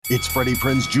It's Freddie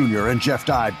Prinze Jr. and Jeff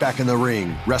Dye back in the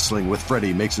ring. Wrestling with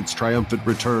Freddie makes its triumphant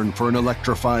return for an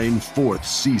electrifying 4th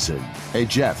season. Hey,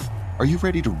 Jeff, are you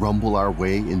ready to rumble our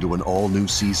way into an all-new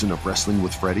season of Wrestling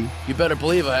with Freddie? You better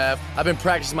believe I have. I've been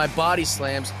practicing my body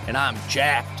slams, and I'm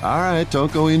jacked. All right,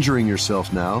 don't go injuring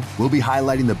yourself now. We'll be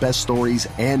highlighting the best stories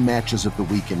and matches of the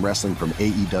week in wrestling from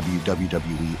AEW,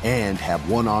 WWE, and have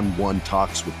one-on-one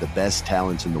talks with the best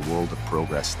talents in the world of pro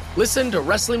wrestling. Listen to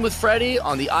Wrestling with Freddie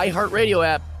on the iHeartRadio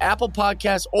app, Apple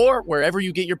Podcasts, or wherever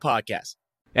you get your podcasts.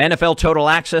 NFL Total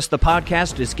Access, the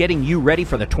podcast, is getting you ready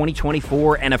for the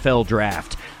 2024 NFL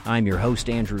Draft. I'm your host,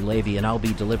 Andrew Levy, and I'll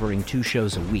be delivering 2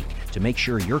 shows a week to make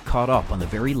sure you're caught up on the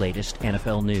very latest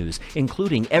NFL news,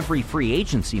 including every free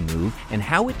agency move and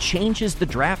how it changes the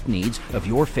draft needs of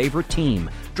your favorite team.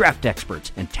 Draft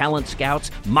experts and talent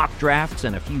scouts, mock drafts,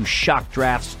 and a few shock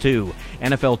drafts, too.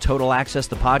 NFL Total Access,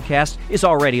 the podcast, is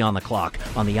already on the clock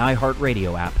on the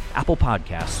iHeartRadio app, Apple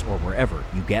Podcasts, or wherever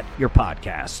you get your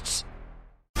podcasts.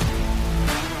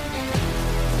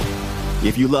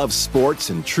 If you love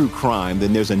sports and true crime,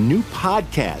 then there's a new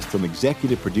podcast from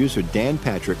executive producer Dan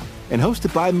Patrick and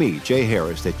hosted by me, Jay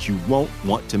Harris, that you won't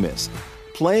want to miss.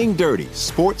 Playing Dirty: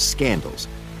 Sports Scandals.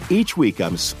 Each week,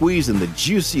 I'm squeezing the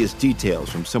juiciest details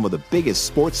from some of the biggest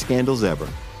sports scandals ever.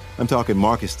 I'm talking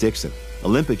Marcus Dixon,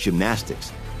 Olympic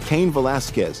gymnastics, Cain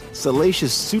Velasquez,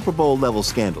 salacious Super Bowl-level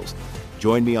scandals.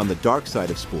 Join me on the dark side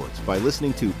of sports by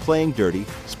listening to Playing Dirty: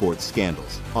 Sports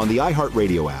Scandals on the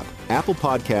iHeartRadio app, Apple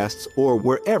Podcasts, or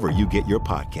wherever you get your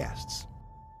podcasts.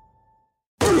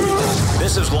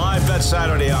 This is Live Bet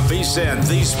Saturday on VSiN,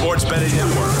 the Sports Betting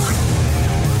Network.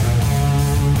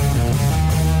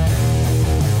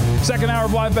 Second hour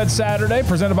of Live Bet Saturday,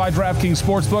 presented by DraftKings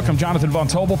Sportsbook. I'm Jonathan Von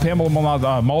Tobel. Pamela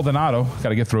Maldonado, got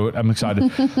to get through it, I'm excited,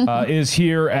 is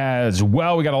here as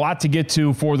well. We got a lot to get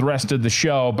to for the rest of the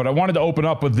show, but I wanted to open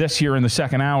up with this here in the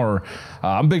second hour.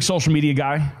 I'm a big social media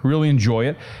guy, really enjoy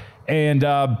it. And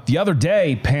the other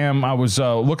day, Pam, I was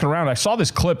looking around. I saw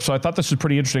this clip, so I thought this was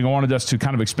pretty interesting. I wanted us to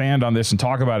kind of expand on this and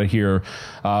talk about it here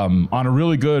on a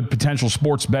really good potential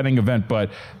sports betting event, but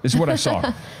this is what I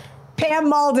saw. Pam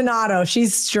Maldonado,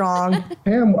 she's strong.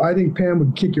 I think Pam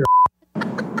would kick your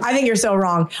I think you're so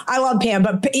wrong. I love Pam,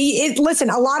 but listen,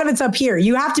 a lot of it's up here.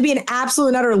 You have to be an absolute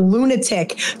and utter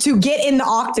lunatic to get in the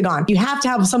octagon. You have to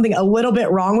have something a little bit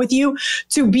wrong with you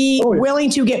to be willing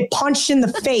to get punched in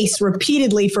the face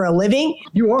repeatedly for a living.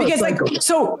 You are because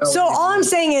so all I'm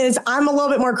saying is I'm a little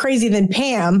bit more crazy than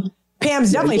Pam.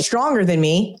 Pam's definitely stronger than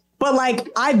me. But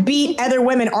I beat other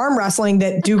women arm wrestling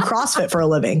that do CrossFit for a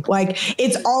living.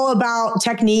 It's all about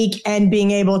technique and being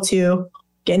able to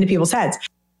get into people's heads.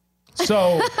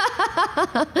 So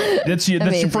that's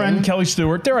your friend, Kelly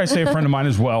Stewart. Dare I say a friend of mine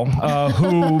as well,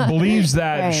 who believes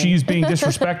that she's being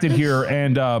disrespected here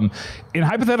and in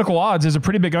hypothetical odds is a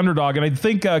pretty big underdog. And I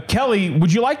think, Kelly,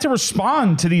 would you like to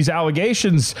respond to these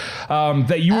allegations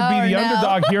that you would be the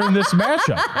underdog here in this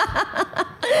matchup?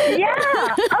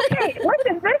 Yeah. Okay.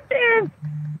 Listen, this is,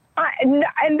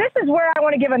 and this is where I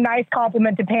want to give a nice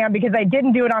compliment to Pam because I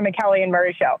didn't do it on the Kelly and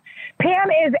Murray show. Pam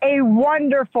is a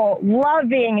wonderful,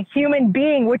 loving human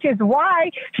being, which is why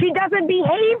she doesn't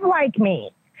behave like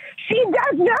me. She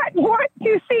does not want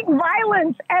to seek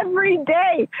violence every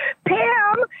day.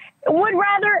 Pam would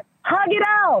rather hug it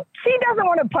out. She doesn't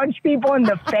want to punch people in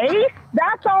the face.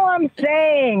 That's all I'm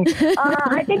saying.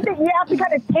 I think that you have to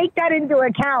kind of take that into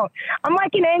account. I'm like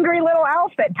an angry little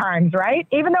elf at times, right?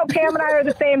 Even though Pam and I are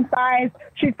the same size,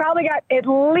 she's probably got at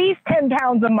least 10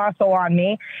 pounds of muscle on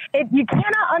me. You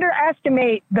cannot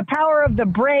underestimate the power of the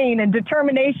brain and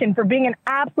determination for being an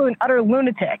absolute utter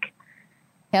lunatic.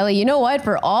 Kelly, you know what?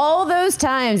 For all those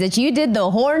times that you did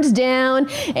the horns down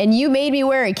and you made me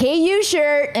wear a KU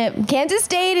shirt at Kansas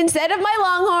State instead of my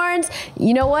Longhorns,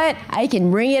 you know what? I can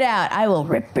bring it out. I will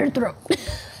rip your throat.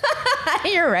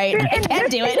 You're right. I can't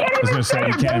do it. I was going to say,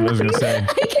 you can't. I was going to say.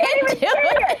 I can't do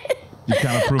it. You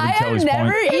kind of proven Kelly's point. I have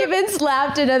never even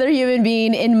slapped another human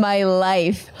being in my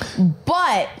life.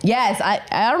 But, yes,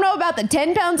 I don't know about the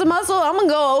 10 pounds of muscle. I'm going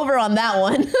to go over on that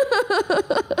one.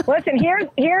 Listen,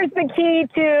 here's the key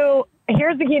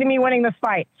to me winning this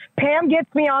fight. Pam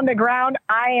gets me on the ground.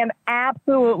 I am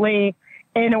absolutely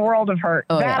in a world of hurt.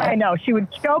 I know. She would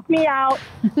choke me out,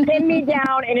 pin me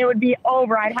down, and it would be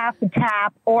over. I'd have to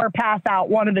tap or pass out,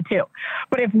 one of the two.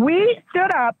 But if we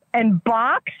stood up and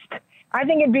boxed, I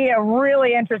think it'd be a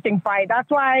really interesting fight. That's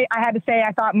why I had to say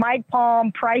I thought Mike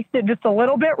Palm priced it just a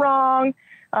little bit wrong.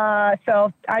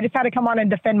 So I just had to come on and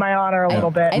defend my honor a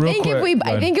little bit. I think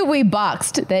if we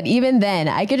boxed, that even then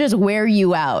I could just wear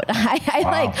you out.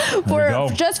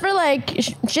 Just for like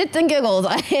shits and giggles,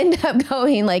 I end up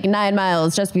going like 9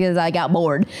 miles just because I got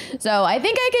bored. So I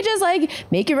think I could just like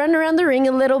make you run around the ring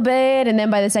a little bit, and then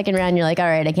by the second round you're like, all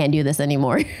right, I can't do this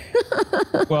anymore.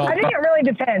 Well, I think it really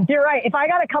depends. You're right. If I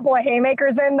got a couple of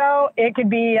haymakers in, though, it could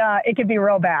be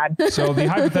real bad. So the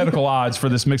hypothetical odds for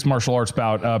this mixed martial arts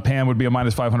bout, Pam would be a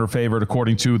minus 500 favorite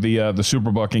according to the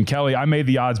Superbook, and Kelly, I made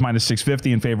the odds minus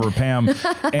 650 in favor of Pam.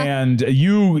 And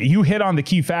you hit on the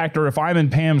key factor. If I'm in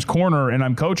Pam's corner and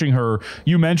I'm coaching her,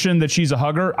 you mentioned that she's a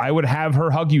hugger. I would have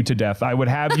her hug you to death. I would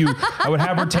have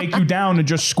her take you down and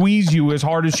just squeeze you as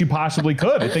hard as she possibly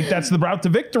could. I think that's the route to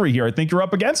victory here. I think you're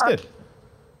up against it.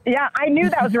 Yeah, I knew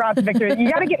that was the route to victory.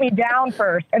 You got to get me down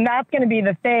first, and that's going to be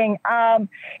the thing. I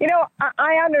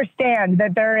understand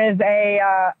that there is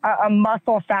a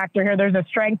muscle factor here. There's a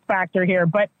strength factor here,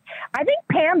 but I think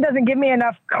Pam doesn't give me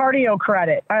enough cardio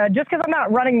credit. Just because I'm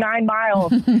not running 9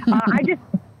 miles, I just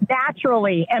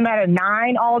naturally am at a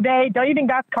 9 all day. Don't you think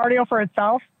that's cardio for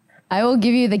itself? I will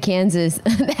give you the Kansas.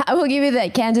 I will give you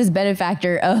that Kansas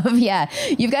benefactor of,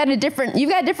 you've got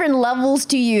different levels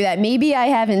to you that maybe I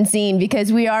haven't seen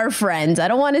because we are friends. I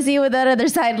don't want to see what that other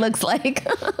side looks like.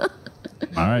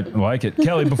 All right, I like it.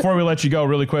 Kelly, before we let you go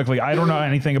really quickly, I don't know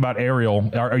anything about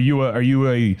Ariel. Are you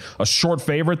a short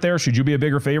favorite there? Should you be a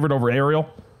bigger favorite over Ariel?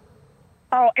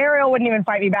 Oh, Ariel wouldn't even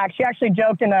fight me back. She actually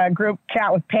joked in a group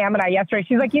chat with Pam and I yesterday.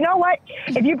 She's like, you know what?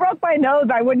 If you broke my nose,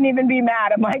 I wouldn't even be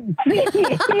mad. I'm like,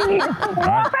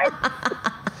 what?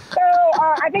 So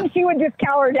I think she would just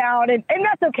cower down, and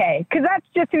that's okay, because that's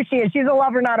just who she is. She's a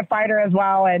lover, not a fighter as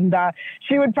well, and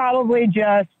she would probably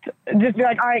just be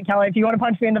like, all right, Kelly, if you want to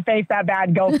punch me in the face that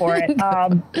bad, go for it.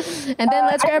 And then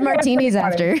let's grab martinis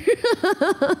after.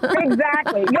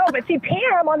 Exactly. No, but see,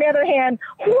 Pam, on the other hand,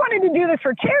 who wanted to do this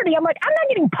for charity? I'm like, I'm not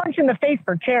getting punched in the face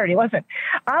for charity. Listen,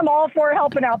 I'm all for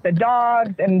helping out the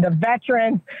dogs and the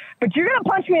veterans, but you're going to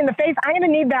punch me in the face, I'm going to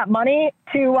need that money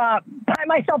to buy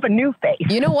myself a new face.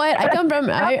 You know what? I come from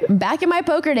back in my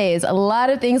poker days. A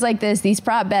lot of things like this, these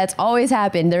prop bets always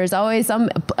happen. There's always some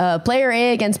player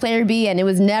A against player B, and it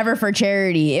was never for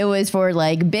charity. It was for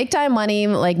like big time money,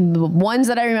 like ones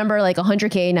that I remember, like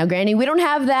 100K. Now, granted, we don't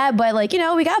have that, but like,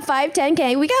 we got 5,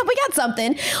 10K. We got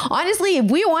something. Honestly, if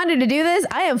we wanted to do this,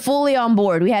 I am fully on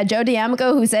board. We had Joe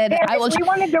D'Amico who said, "I will." We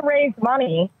wanted to raise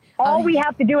money. All we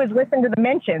have to do is listen to the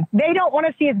mentions. They don't want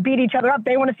to see us beat each other up.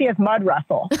 They want to see us mud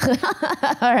wrestle.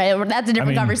 All right. Well, that's a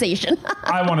different conversation.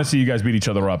 I want to see you guys beat each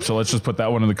other up. So let's just put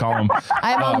that one in the column.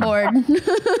 I'm on board.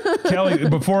 Kelly,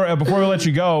 before we let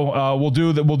you go, we'll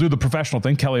do the professional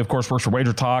thing. Kelly, of course, works for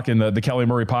Wager Talk, and the Kelly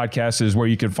Murray podcast is where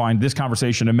you can find this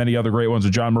conversation and many other great ones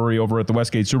with John Murray over at the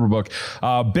Westgate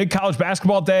Superbook. Big college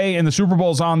basketball day, and the Super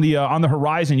Bowl's on the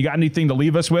horizon. You got anything to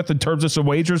leave us with in terms of some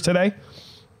wagers today?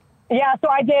 Yeah, so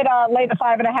I did lay the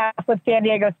 5.5 with San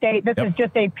Diego State. This is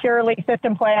just a purely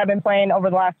system play I've been playing over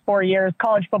the last 4 years,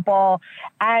 college football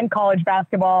and college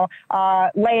basketball.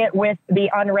 Lay it with the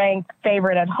unranked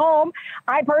favorite at home.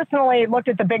 I personally looked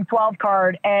at the Big 12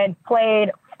 card and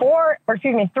played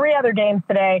 3 other games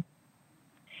today.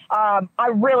 I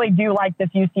really do like this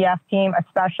UCF team,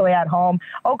 especially at home.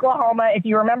 Oklahoma, if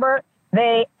you remember,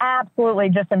 they absolutely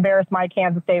just embarrassed my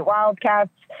Kansas State Wildcats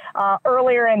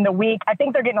earlier in the week. I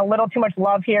think they're getting a little too much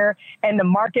love here in the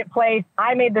marketplace.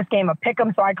 I made this game a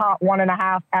pick'em, so I caught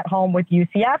 1.5 at home with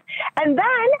UCF. And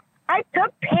then I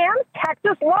took Pam's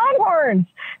Texas Longhorns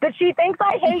that she thinks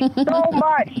I hate so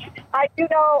much. I do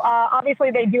know,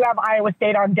 obviously, they do have Iowa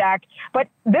State on deck, but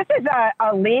this is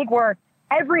a league where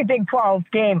every Big 12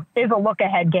 game is a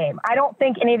look-ahead game. I don't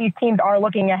think any of these teams are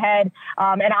looking ahead,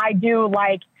 and I do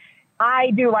like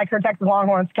her Texas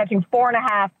Longhorns catching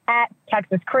 4.5 at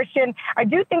Texas Christian. I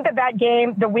do think that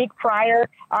game the week prior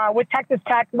with Texas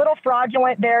Tech, little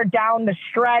fraudulent there down the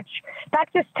stretch.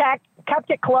 Texas Tech kept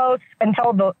it close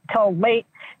until late.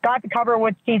 Got to cover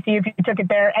with TCU if you took it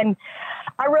there. And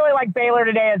I really like Baylor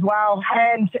today as well.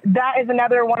 And that is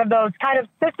another one of those kind of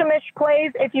system-ish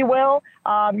plays, if you will.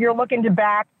 You're looking to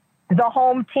back the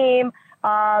home team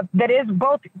that is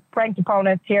both ranked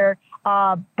opponents here.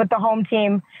 But the home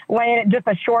team laying it just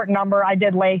a short number. I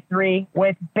did lay 3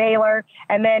 with Baylor.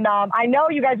 And then I know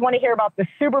you guys want to hear about the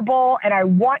Super Bowl, and I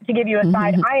want to give you a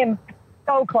side. I am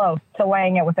so close to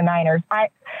laying it with the Niners. I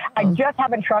just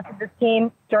haven't trusted this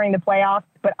team during the playoffs,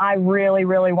 but I really,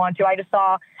 really want to. I just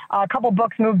saw a couple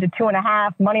books move to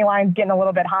 2.5. Money line's getting a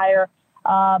little bit higher.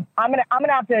 I'm gonna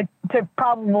have to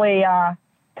probably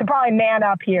man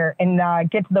up here and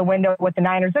get to the window with the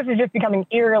Niners. This is just becoming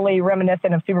eerily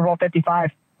reminiscent of Super Bowl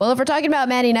 55. Well, if we're talking about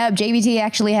manning up, JBT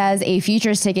actually has a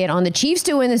futures ticket on the Chiefs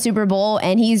to win the Super Bowl,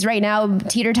 and he's right now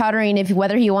teeter-tottering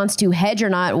whether he wants to hedge or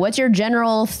not. What's your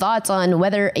general thoughts on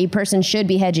whether a person should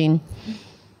be hedging?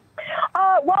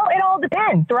 Well, it all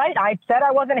depends, right? I said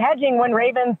I wasn't hedging when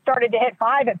Ravens started to hit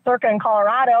 5 at Circa in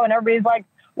Colorado, and everybody's like,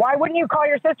 why wouldn't you call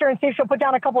your sister and see if she'll put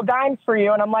down a couple dimes for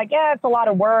you? And I'm like, yeah, it's a lot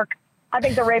of work. I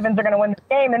think the Ravens are going to win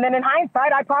the game. And then in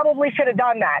hindsight, I probably should have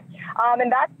done that.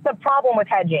 And that's the problem with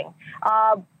hedging.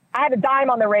 I had a dime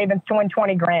on the Ravens to win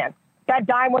 20 grand. That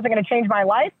dime wasn't going to change my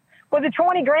life. Was it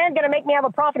 20 grand going to make me have a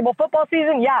profitable football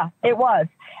season? Yeah, it was.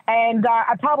 And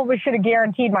I probably should have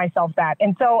guaranteed myself that.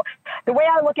 And so the way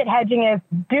I look at hedging is,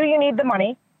 do you need the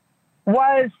money?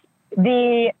 Was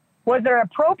there an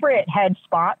appropriate hedge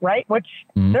spot, right? Which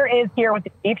there is here with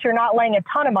the Chiefs. You're not laying a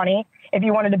ton of money if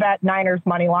you wanted to bet Niners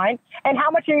money line. And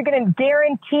how much are you going to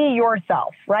guarantee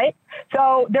yourself, right?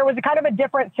 So there was a kind of a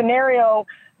different scenario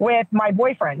with my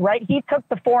boyfriend, right? He took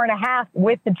the 4.5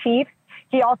 with the Chiefs.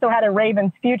 He also had a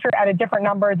Ravens future at a different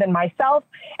number than myself.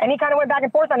 And he kind of went back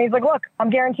and forth on it. He's like, look,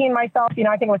 I'm guaranteeing myself,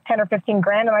 I think it was 10 or 15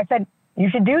 grand. And I said, you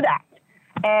should do that.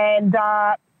 And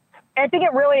I think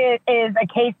it really is a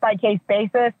case-by-case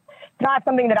basis. It's not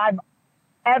something that I've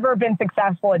ever been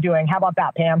successful at doing. How about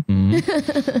that, Pam?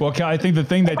 Well, I think the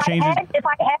thing that changes... If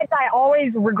I hedge, I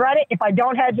always regret it. If I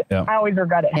don't hedge, I always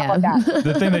regret it. How about that?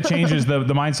 The thing that changes the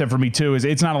mindset for me, too, is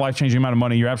it's not a life-changing amount of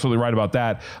money. You're absolutely right about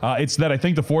that. It's that I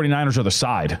think the 49ers are the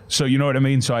side. So you know what I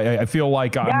mean? So I feel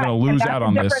like I'm going to lose out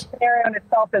on this. That's a different scenario in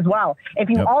itself as well. If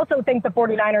you also think the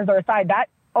 49ers are a side, that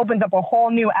opens up a whole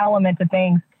new element to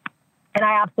things. And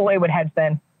I absolutely would hedge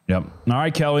then. Yep. All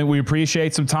right, Kelly, we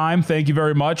appreciate some time. Thank you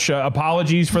very much.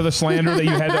 Apologies for the slander that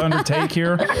you had to undertake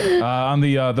here on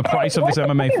the price of this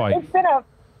MMA fight.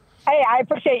 Hey, I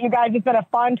appreciate you guys. It's been a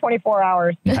fun 24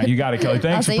 hours. Yeah, you got it, Kelly.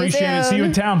 Thanks. Appreciate it. See you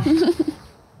in town.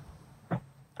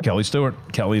 Kelly Stewart,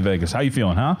 Kelly Vegas. How you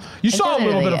feeling, huh? You saw a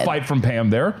little bit of fight from Pam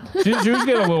there. She was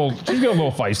getting a little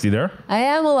feisty there. I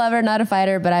am a lover, not a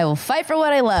fighter, but I will fight for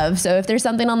what I love. So if there's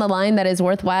something on the line that is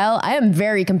worthwhile, I am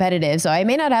very competitive. So I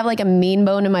may not have like a mean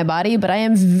bone in my body, but I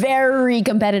am very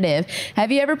competitive.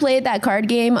 Have you ever played that card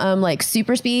game, like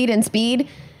Super Speed and Speed?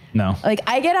 No. Like,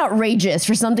 I get outrageous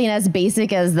for something as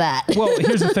basic as that. Well,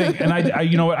 here's the thing, and I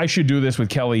you know what, I should do this with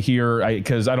Kelly here,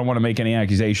 because I don't want to make any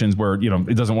accusations where,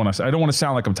 it doesn't want to, I don't want to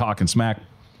sound like I'm talking smack.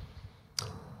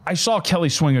 I saw Kelly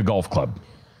swing a golf club.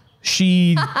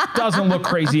 She doesn't look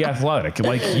crazy athletic.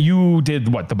 Like, you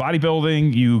did what? The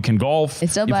bodybuilding, you can golf, you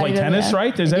play tennis,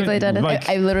 right? I play tennis. Like,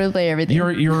 I literally play everything.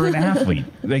 You're an athlete.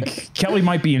 Like, Kelly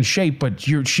might be in shape, but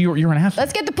you're an athlete.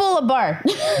 Let's get the pull-up bar.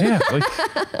 Yeah.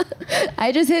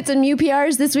 I just hit some new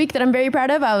PRs this week that I'm very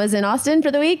proud of. I was in Austin for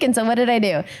the week, and so what did I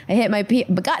do? I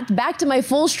hit got back to my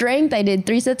full strength. I did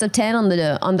 3 sets of 10 on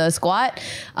the squat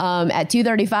at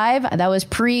 235. That was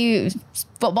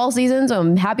pre-football season, so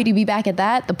I'm happy to be back at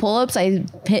that. The pull-ups, I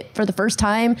hit for the first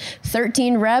time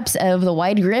 13 reps of the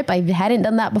wide grip. I hadn't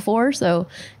done that before, so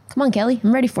come on, Kelly,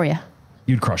 I'm ready for you.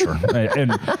 You'd crush her,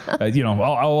 and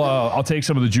I'll take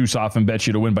some of the juice off and bet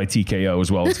you to win by TKO as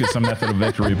well. Let's get some method of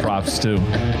victory props too.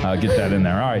 Get that in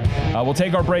there. All right, we'll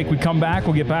take our break. We come back.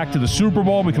 We'll get back to the Super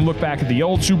Bowl. We can look back at the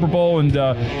old Super Bowl, and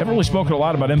haven't really spoken a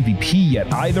lot about MVP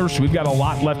yet either. So we've got a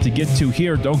lot left to get to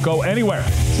here. Don't go anywhere.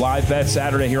 Live Bet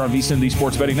Saturday here on VSiN, the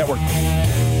Sports Betting Network.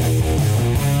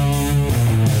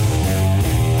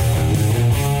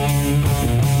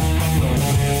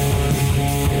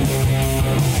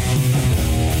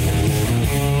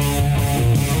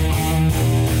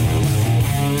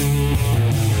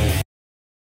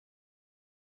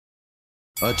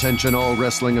 Attention all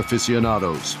wrestling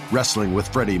aficionados. Wrestling with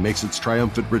Freddie makes its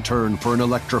triumphant return for an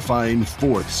electrifying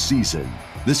 4th season.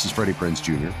 This is Freddie Prinze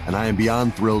Jr., and I am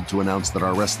beyond thrilled to announce that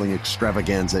our wrestling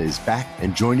extravaganza is back,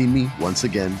 and joining me once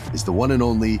again is the one and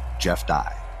only Jeff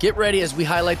Dye. Get ready as we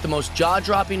highlight the most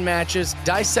jaw-dropping matches,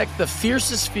 dissect the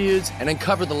fiercest feuds, and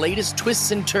uncover the latest twists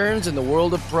and turns in the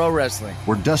world of pro wrestling.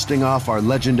 We're dusting off our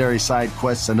legendary side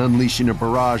quests and unleashing a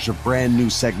barrage of brand new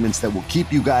segments that will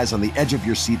keep you guys on the edge of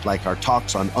your seat like our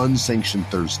talks on Unsanctioned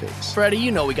Thursdays. Freddie,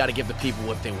 you know we got to give the people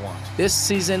what they want. This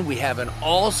season, we have an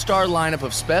all-star lineup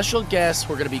of special guests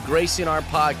who are going to be gracing our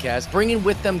podcast, bringing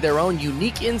with them their own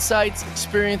unique insights,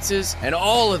 experiences, and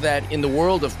all of that in the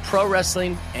world of pro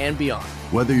wrestling and beyond.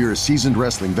 Whether you're a seasoned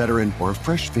wrestling veteran or a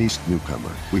fresh-faced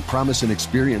newcomer, we promise an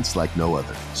experience like no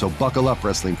other. So buckle up,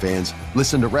 wrestling fans.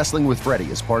 Listen to Wrestling with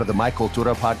Freddie as part of the My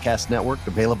Cultura Podcast Network,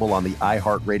 available on the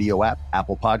iHeartRadio app,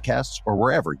 Apple Podcasts, or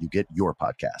wherever you get your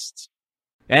podcasts.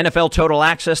 NFL Total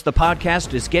Access, the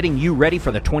podcast, is getting you ready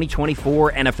for the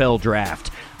 2024 NFL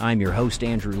Draft. I'm your host,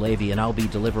 Andrew Levy, and I'll be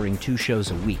delivering 2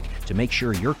 shows a week to make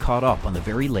sure you're caught up on the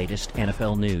very latest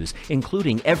NFL news,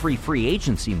 including every free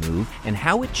agency move and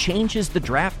how it changes the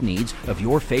draft needs of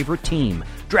your favorite team.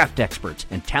 Draft experts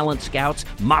and talent scouts,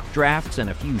 mock drafts,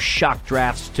 and a few shock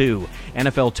drafts, too.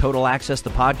 NFL Total Access, the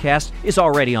podcast, is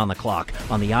already on the clock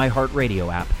on the iHeartRadio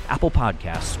app, Apple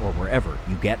Podcasts, or wherever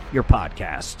you get your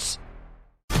podcasts.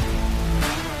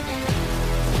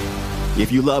 If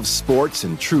you love sports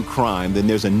and true crime, then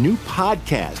there's a new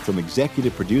podcast from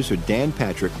executive producer Dan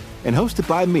Patrick and hosted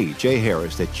by me, Jay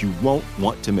Harris, that you won't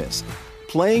want to miss.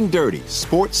 Playing Dirty: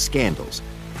 Sports Scandals.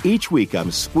 Each week, I'm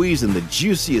squeezing the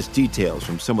juiciest details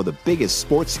from some of the biggest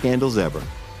sports scandals ever.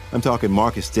 I'm talking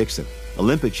Marcus Dixon,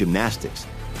 Olympic gymnastics,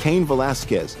 Cain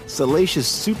Velasquez, salacious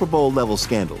Super Bowl-level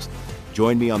scandals.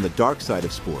 Join me on the dark side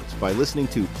of sports by listening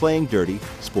to Playing Dirty: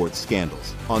 Sports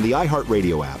Scandals on the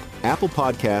iHeartRadio app, Apple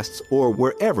Podcasts, or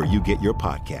wherever you get your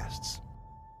podcasts.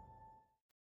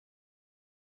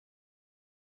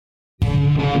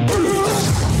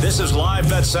 This is Live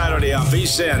Bet Saturday on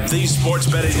VSiN, the Sports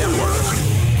Betting Network.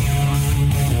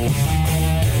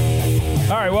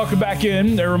 All right, welcome back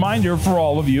in. A reminder for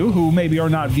all of you who maybe are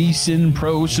not VSiN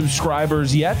Pro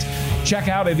subscribers yet, check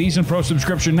out a VSiN Pro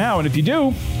subscription now. And if you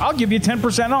do, I'll give you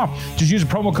 10% off. Just use a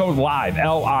promo code LIVE,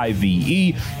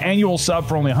 L-I-V-E, annual sub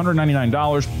for only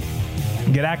 $199.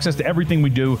 Get access to everything we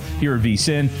do here at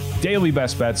VSiN, daily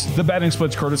best bets, the betting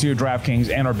splits courtesy of DraftKings,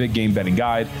 and our big game betting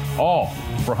guide, all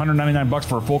for $199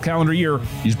 for a full calendar year.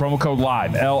 Use promo code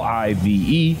LIVE,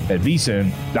 L-I-V-E, at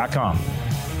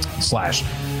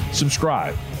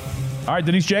vsin.com/subscribe. All right,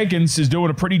 Denise Jenkins is doing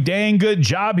a pretty dang good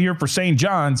job here for St.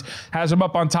 John's. Has him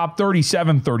up on top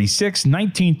 37-36,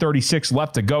 19:36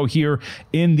 left to go here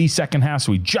in the second half.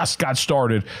 So we just got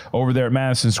started over there at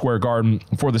Madison Square Garden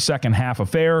for the second half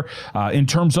affair. In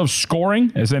terms of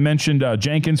scoring, as I mentioned,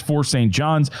 Jenkins for St.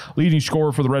 John's, leading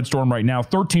scorer for the Red Storm right now,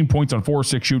 13 points on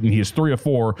 4-6 shooting. He is 3 of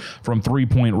 4 from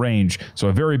three-point range. So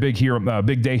a very big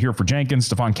day here for Jenkins.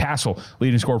 Stephon Castle,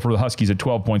 leading scorer for the Huskies at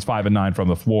 12 points, 5 and 9 from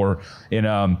the floor. In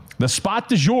the spot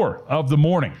du jour of the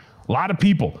morning. A lot of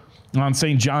people on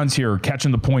St. John's here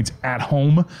catching the points at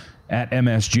home at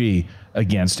MSG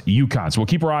against UConn. So we'll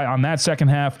keep our eye on that second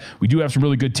half. We do have some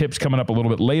really good tips coming up a little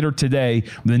bit later today.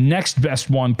 The next best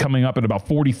one coming up in about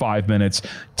 45 minutes.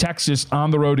 Texas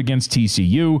on the road against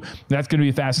TCU. That's going to be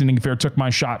a fascinating affair. Took my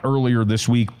shot earlier this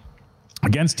week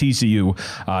against TCU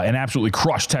and absolutely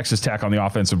crushed Texas Tech on the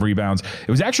offensive rebounds. It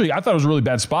was actually, I thought it was a really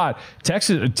bad spot.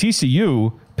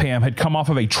 TCU, Pam, had come off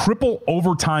of a triple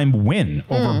overtime win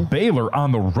over Baylor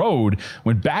on the road,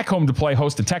 went back home to play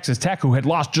host to Texas Tech, who had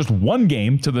lost just one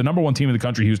game to the number 1 team in the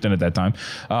country, Houston, at that time,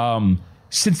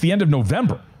 since the end of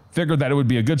November. Figured that it would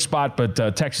be a good spot, but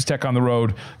Texas Tech on the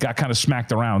road got kind of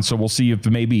smacked around. So we'll see if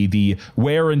maybe the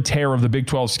wear and tear of the Big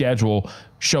 12 schedule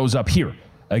shows up here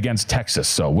against Texas.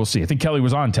 So we'll see. I think Kelly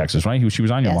was on Texas, right? She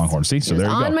was on your Longhorns. See, so there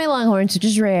you go. On my Longhorns, which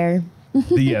is rare.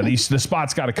 The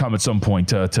spot's got to come at some point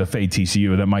to fade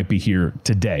TCU. That might be here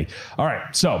today. All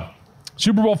right, so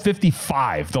Super Bowl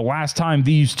 55, the last time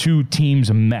these two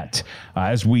teams met.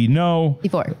 As we know...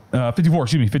 54.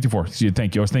 54.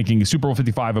 Thank you. I was thinking Super Bowl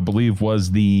 55, I believe,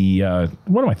 was the...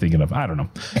 what am I thinking of? I don't know.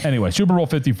 Anyway, Super Bowl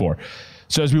 54.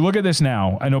 So as we look at this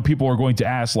now, I know people are going to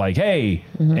ask, like, hey,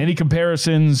 any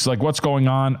comparisons, like what's going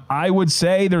on? I would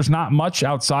say there's not much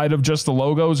outside of just the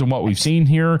logos and what we've seen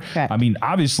here. Okay. I mean,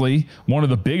 obviously, one of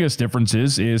the biggest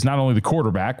differences is not only the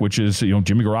quarterback, which is, Jimmy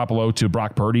Garoppolo to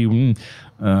Brock Purdy. You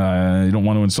don't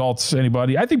want to insult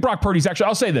anybody. I think Brock Purdy's actually,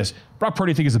 I'll say this, Brock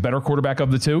Purdy I think is the better quarterback of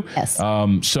the two. Yes.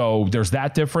 So there's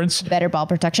that difference. Better ball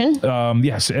protection.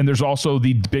 Yes, and there's also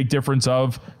the big difference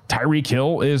of Tyreek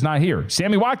Hill is not here.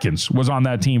 Sammy Watkins was on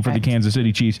that team for the Kansas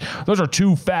City Chiefs. Those are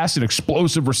two fast and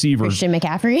explosive receivers. Christian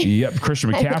McCaffrey. Yep,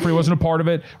 Christian McCaffrey wasn't a part of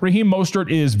it. Raheem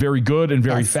Mostert is very good and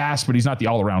very fast, but he's not the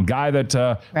all-around guy that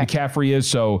McCaffrey is.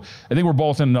 So I think we're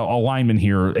both in alignment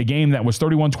here. A game that was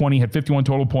 31-20, had 51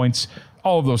 total points,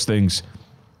 all of those things.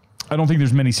 I don't think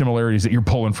there's many similarities that you're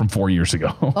pulling from 4 years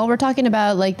ago. Well, we're talking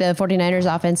about like the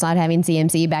 49ers offense not having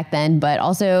CMC back then, but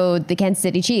also the Kansas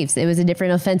City Chiefs. It was a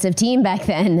different offensive team back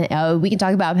then. We can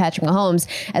talk about Patrick Mahomes.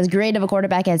 As great of a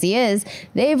quarterback as he is,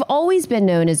 they've always been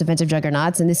known as offensive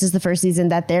juggernauts, and this is the first season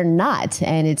that they're not.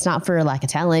 And it's not for a lack of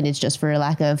talent. It's just for a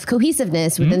lack of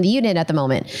cohesiveness within the unit at the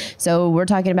moment. So we're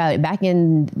talking about back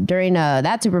during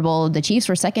that Super Bowl, the Chiefs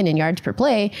were second in yards per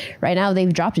play. Right now,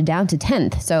 they've dropped it down to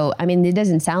 10th. So, I mean, it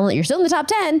doesn't sound like you're still in the top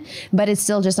 10, but it's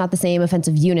still just not the same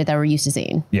offensive unit that we're used to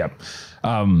seeing. Yep.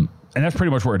 And that's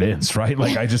pretty much where it ends, right?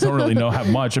 Like, I just don't really know how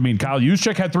much. I mean, Kyle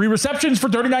Juszczyk had 3 receptions for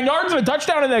 39 yards and a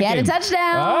touchdown in that game. He had a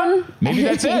touchdown. Maybe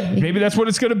that's it. Maybe that's what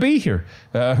it's going to be here.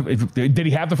 Did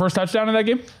he have the first touchdown in that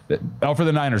game? Oh, for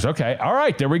the Niners. Okay. All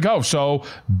right. There we go. So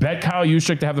bet Kyle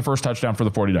Juszczyk to have the first touchdown for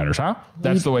the 49ers, huh?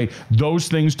 That's the way those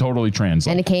things totally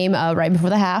translate. And it came right before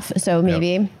the half. So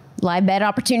maybe live bet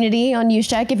opportunity on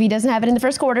Juszczyk if he doesn't have it in the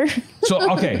first quarter.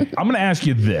 So, okay, I'm going to ask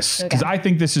you this because I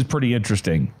think this is pretty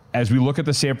interesting as we look at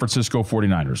the San Francisco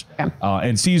 49ers. Okay.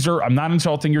 And Caesar, I'm not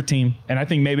insulting your team, and I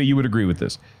think maybe you would agree with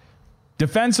this.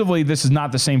 Defensively, this is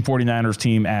not the same 49ers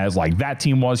team as like that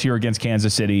team was here against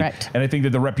Kansas City. Right. And I think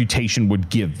that the reputation would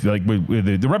give, like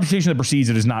the reputation that precedes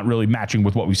it is not really matching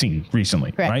with what we've seen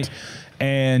recently. Correct. Right.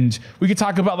 And we could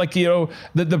talk about like,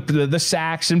 the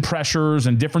sacks and pressures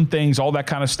and different things, all that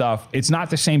kind of stuff. It's not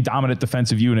the same dominant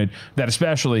defensive unit that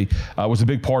especially was a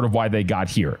big part of why they got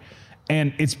here.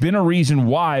 And it's been a reason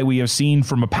why we have seen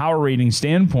from a power rating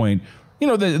standpoint,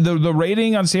 the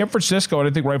rating on San Francisco, and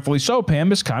I think rightfully so, Pam,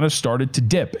 has kind of started to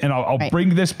dip. And I'll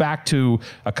bring this back to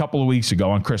a couple of weeks ago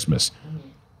on Christmas.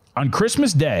 On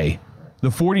Christmas Day, the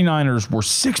 49ers were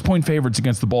 6-point favorites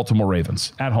against the Baltimore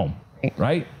Ravens at home,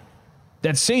 right?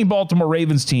 That same Baltimore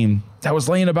Ravens team that was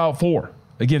laying about 4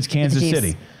 against Kansas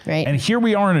City. Right. And here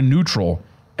we are in a neutral,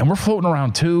 and we're floating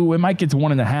around 2. It might get to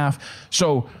 1.5.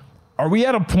 So are we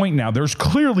at a point now? There's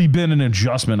clearly been an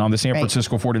adjustment on the San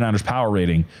Francisco 49ers power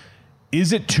rating.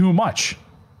 Is it too much?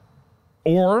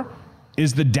 Or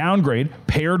is the downgrade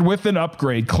paired with an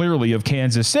upgrade clearly of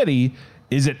Kansas City?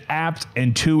 Is it apt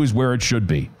and 2 is where it should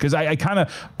be? Because I kind of,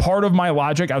 part of my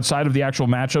logic outside of the actual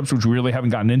matchups, which we really haven't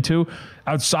gotten into,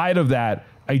 outside of that,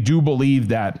 I do believe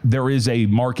that there is a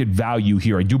market value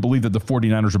here. I do believe that the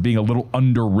 49ers are being a little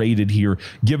underrated here,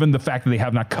 given the fact that they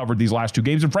have not covered these last 2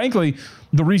 games. And frankly,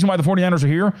 the reason why the 49ers are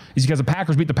here is because the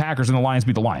Packers beat the Packers and the Lions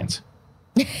beat the Lions.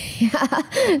 Yeah,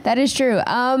 that is true.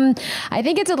 I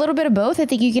think it's a little bit of both. I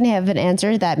think you can have an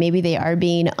answer that maybe they are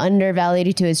being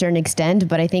undervalued to a certain extent,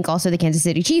 but I think also the Kansas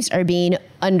City Chiefs are being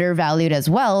undervalued as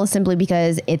well, simply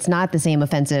because it's not the same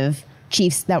offensive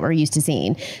Chiefs that we're used to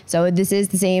seeing. So this is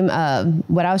the same,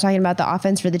 what I was talking about, the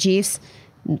offense for the Chiefs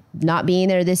not being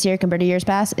there this year compared to years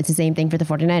past. It's the same thing for the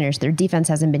 49ers. Their defense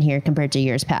hasn't been here compared to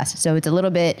years past. So it's a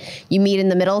little bit, you meet in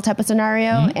the middle type of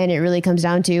scenario, and it really comes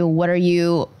down to what are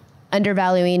you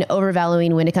undervaluing,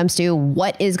 overvaluing when it comes to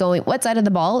what side of the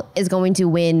ball is going to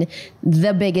win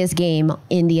the biggest game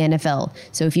in the NFL.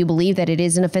 So if you believe that it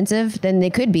is an offensive, then they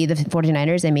could be the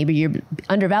 49ers and maybe you're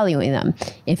undervaluing them.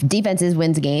 If defenses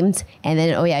wins games and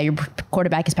then, your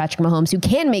quarterback is Patrick Mahomes who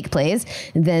can make plays,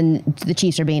 then the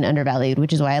Chiefs are being undervalued,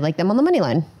 which is why I like them on the money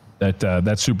line.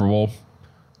 That Super Bowl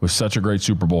was such a great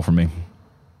Super Bowl for me.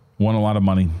 Won a lot of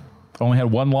money. Only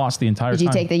had 1 loss the entire time. Did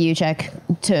you take the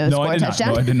Juszczyk to score a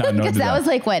touchdown? No, I did not. Because that was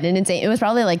like an insane. It was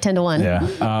probably like 10-1.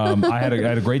 Yeah. I had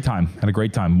a great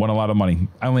time. Won a lot of money.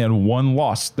 I only had 1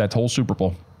 loss that whole Super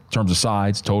Bowl in terms of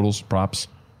sides, totals, props.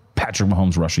 Patrick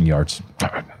Mahomes rushing yards.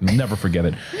 Never forget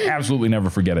it. Absolutely never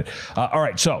forget it. All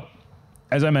right. So,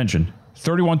 as I mentioned,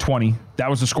 31-20. That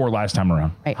was the score last time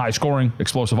around. Right. High scoring,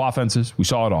 explosive offenses. We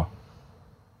saw it all.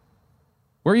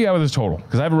 Where are you at with this total?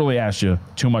 Because I haven't really asked you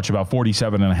too much about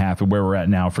 47.5 and where we're at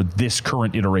now for this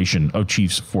current iteration of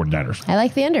Chiefs 49ers. I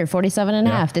like the under 47.5.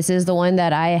 Yeah. This is the one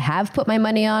that I have put my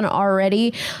money on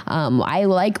already. I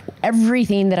like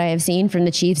everything that I have seen from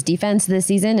the Chiefs defense this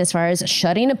season as far as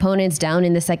shutting opponents down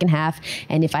in the second half.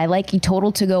 And if I like a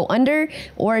total to go under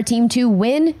or a team to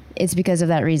win, it's because of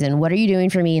that reason. What are you doing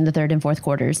for me in the third and fourth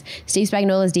quarters? Steve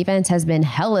Spagnuolo's defense has been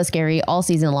hella scary all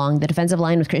season long. The defensive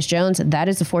line with Chris Jones, that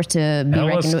is a force to be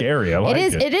reckoned with. Scary. I like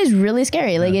it. It is really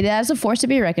scary. Like it is a force to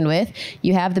be reckoned with.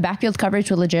 You have the backfield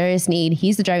coverage with L'Jarius Sneed.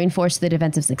 He's the driving force to the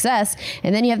defensive success.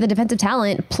 And then you have the defensive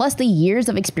talent plus the years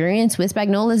of experience with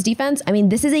Spagnuolo's defense. I mean,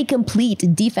 this is a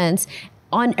complete defense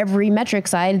on every metric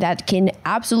side that can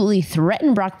absolutely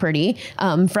threaten Brock Purdy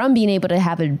from being able to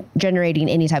have generating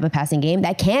any type of passing game,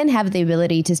 that can have the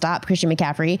ability to stop Christian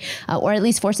McCaffrey or at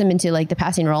least force him into like the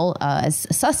passing role as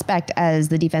suspect as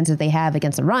the defense that they have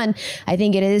against the run. I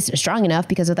think it is strong enough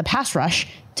because of the pass rush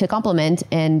to complement,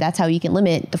 and that's how you can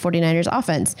limit the 49ers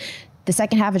offense. The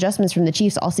second half adjustments from the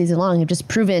Chiefs all season long have just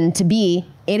proven to be,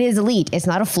 it is elite. It's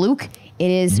not a fluke.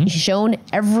 It is shown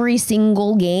every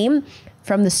single game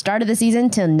from the start of the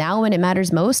season till now when it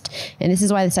matters most. And this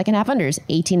is why the second half unders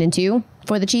 18-2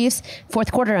 for the Chiefs,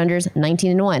 fourth quarter unders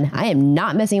 19-1. I am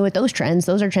not messing with those trends.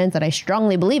 Those are trends that I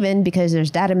strongly believe in because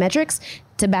there's data metrics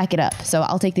to back it up. So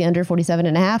I'll take the under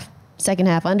 47.5. second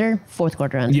half under, fourth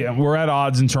quarter under. Yeah, we're at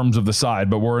odds in terms of the side,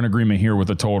 but we're in agreement here with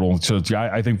the total. So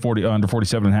I think under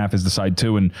 47.5 is the side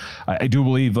too. And I do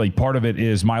believe like part of it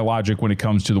is my logic when it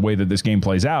comes to the way that this game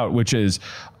plays out, which is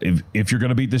if you're going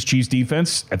to beat this Chiefs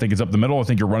defense, I think it's up the middle. I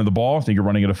think you're running the ball. I think you're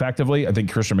running it effectively. I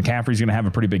think Christian McCaffrey's going to have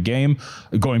a pretty big game.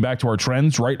 Going back to our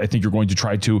trends, right? I think you're going to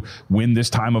try to win this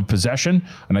time of possession.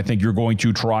 And I think you're going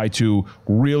to try to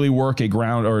really work a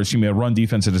run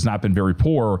defense that has not been very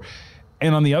poor.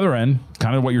 And on the other end,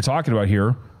 kind of what you're talking about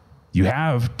here, you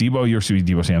have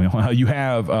Deebo Samuel. You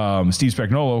have Steve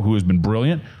Spagnuolo, who has been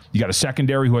brilliant. You got a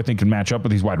secondary who I think can match up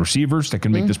with these wide receivers that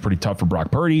can make this pretty tough for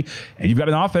Brock Purdy. And you've got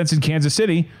an offense in Kansas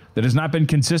City that has not been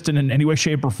consistent in any way,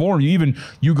 shape, or form.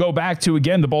 You go back to,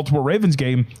 again, the Baltimore Ravens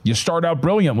game. You start out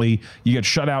brilliantly. You get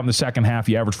shut out in the second half.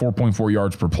 You average 4.4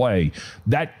 yards per play.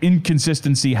 That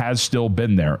inconsistency has still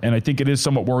been there. And I think it is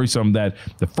somewhat worrisome that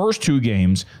the first two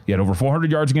games, you had over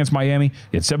 400 yards against Miami.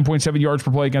 You had 7.7 yards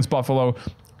per play against Buffalo.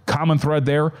 Common thread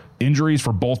there, injuries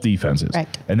for both defenses. Right.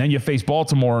 And then you face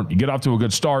Baltimore, you get off to a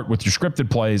good start with your scripted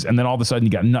plays, and then all of a sudden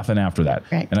you got nothing after that.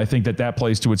 Right. And I think that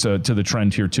plays to the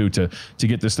trend here too to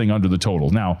get this thing under the total.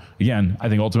 Now, again, I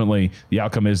think ultimately the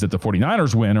outcome is that the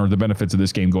 49ers win or the benefits of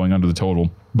this game going under the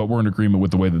total, but we're in agreement with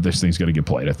the way that this thing's going to get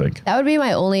played, I think. That would be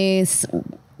my only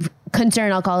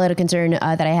concern, I'll call it a concern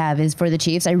that I have, is for the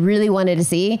Chiefs. I really wanted to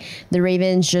see the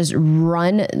Ravens just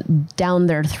run down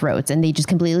their throats, and they just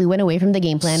completely went away from the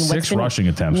game plan. Six rushing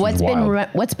attempts.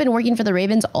 What's been working for the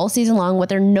Ravens all season long, what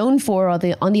they're known for on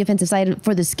the offensive side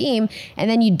for the scheme, and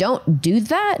then you don't do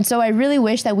that. So I really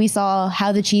wish that we saw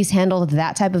how the Chiefs handled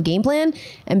that type of game plan,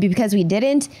 and because we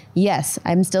didn't, yes,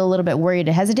 I'm still a little bit worried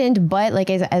and hesitant, but like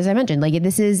as I mentioned, like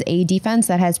this is a defense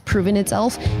that has proven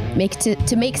itself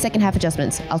to make second half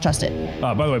adjustments. I'll trust it.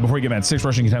 By the way, before you get mad, 6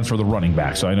 rushing attempts for the running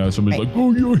back. So I know somebody's like,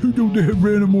 oh, yeah, they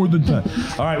ran it more than 10.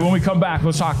 All right, when we come back,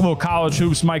 let's talk a little college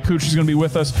hoops. Mike Kuch is going to be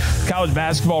with us, college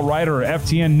basketball writer at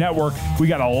FTN Network. We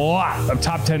got a lot of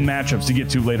top 10 matchups to get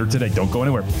to later today. Don't go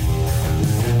anywhere.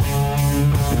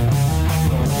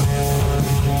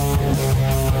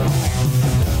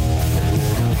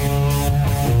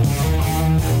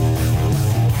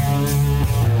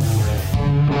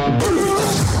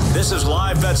 This is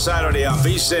Live Bet Saturday on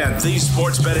VSiN, the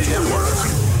Sports Betting Network.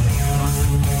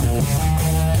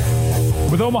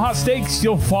 With Omaha Steaks,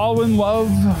 you'll fall in love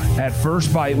at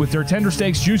first bite with their tender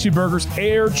steaks, juicy burgers,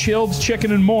 air-chilled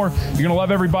chicken, and more. You're going to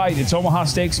love every bite. It's Omaha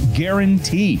Steaks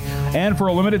guarantee. And for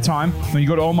a limited time, when you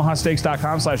go to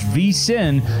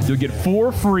omahasteaks.com/VSiN, you'll get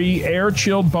 4 free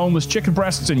air-chilled boneless chicken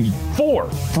breasts and 4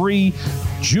 free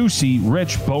juicy,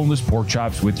 rich, boneless pork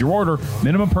chops with your order.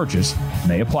 Minimum purchase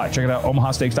may apply. Check it out,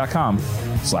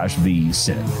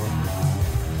 omahasteaks.com/VSiN.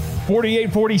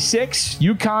 48-46,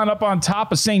 UConn up on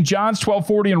top of St. John's,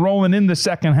 12:40 and rolling in the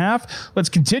second half. Let's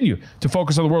continue to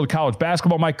focus on the world of college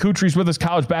basketball. Mike Kutry's with us,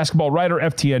 college basketball writer,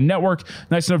 FTN Network.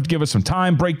 Nice enough to give us some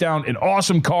time, break down an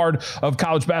awesome card of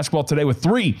college basketball today with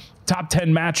 3 top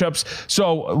 10 matchups.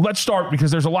 So let's start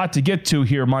because there's a lot to get to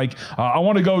here, Mike. I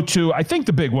want to go to, I think,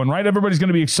 the big one, right? Everybody's going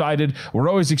to be excited. We're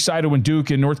always excited when Duke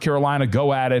and North Carolina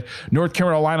go at it. North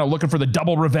Carolina looking for the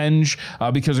double revenge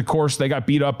because, of course, they got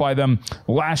beat up by them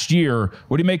last year.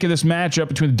 What do you make of this matchup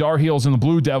between the Dar Heels and the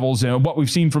Blue Devils and what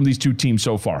we've seen from these two teams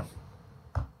so far?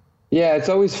 Yeah, it's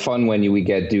always fun when we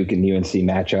get Duke and UNC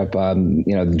matchup.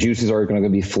 The juices are going to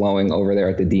be flowing over there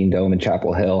at the Dean Dome in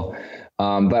Chapel Hill.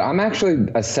 But I'm actually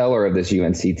a seller of this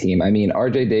UNC team. I mean,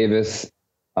 RJ Davis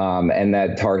and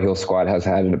that Tar Heel squad has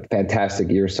had a fantastic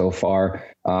year so far.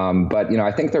 But,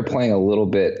 I think they're playing a little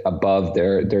bit above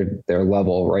their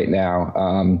level right now.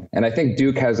 And I think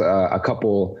Duke has a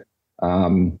couple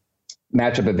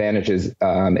matchup advantages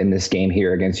in this game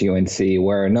here against UNC,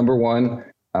 where number one,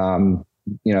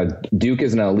 Duke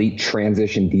is an elite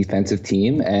transition defensive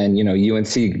team, and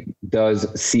UNC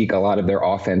does seek a lot of their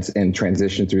offense in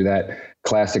transition through that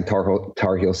classic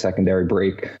Tar Heel secondary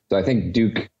break. So I think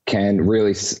Duke can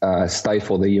really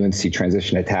stifle the UNC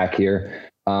transition attack here.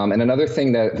 And another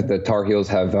thing that the Tar Heels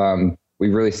have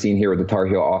we've really seen here with the Tar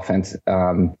Heel offense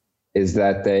is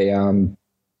that they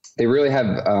really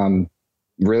have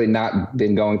really not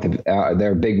been going to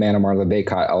their big man Marlon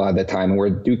Baycott a lot of the time, and where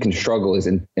Duke can struggle is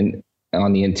in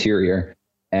on the interior.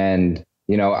 And,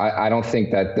 I don't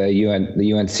think that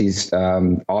the UNC's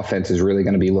offense is really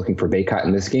going to be looking for Baycott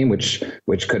in this game, which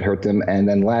could hurt them. And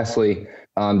then lastly,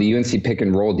 the UNC pick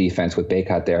and roll defense with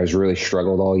Baycott there has really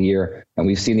struggled all year. And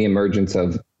we've seen the emergence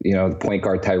of, the point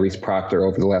guard Tyrese Proctor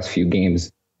over the last few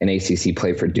games in ACC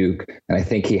play for Duke. And I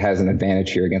think he has an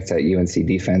advantage here against that UNC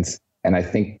defense. And I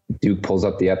think Duke pulls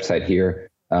up the upside here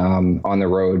on the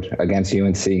road against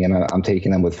UNC. And I'm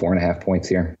taking them with 4.5 points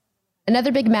here.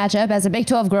 Another big matchup. As a Big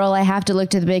 12 girl, I have to look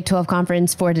to the Big 12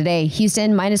 conference for today.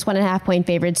 Houston, -1.5 point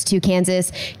favorites to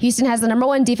Kansas. Houston has the number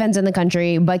 1 defense in the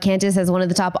country, but Kansas has one of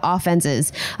the top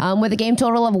offenses. With a game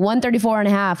total of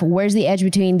 134.5, where's the edge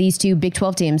between these two Big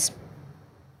 12 teams?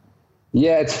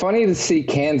 Yeah, it's funny to see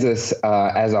Kansas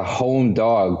as a home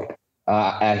dog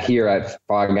here at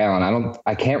Fog Allen.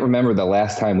 I can't remember the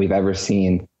last time we've ever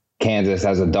seen Kansas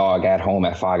as a dog at home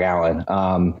at Fog Allen.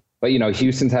 But,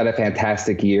 Houston's had a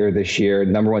fantastic year this year,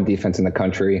 number 1 defense in the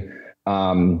country.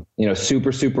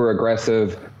 Super, super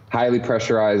aggressive, highly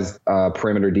pressurized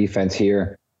perimeter defense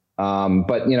here.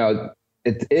 But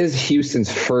it is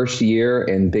Houston's first year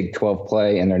in Big 12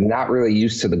 play, and they're not really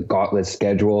used to the gauntlet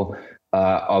schedule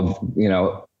of,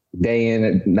 day in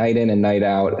and night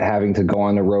out, having to go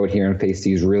on the road here and face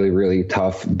these really, really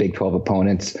tough Big 12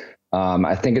 opponents.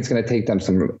 I think it's going to take them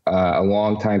a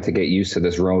long time to get used to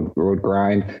this road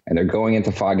grind, and they're going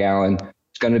into Fog Allen.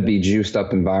 It's going to be juiced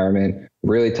up environment,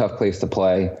 really tough place to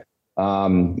play.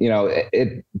 Kansas,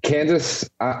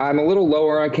 I'm a little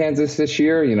lower on Kansas this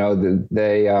year.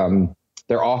 Their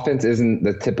offense isn't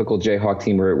the typical Jayhawk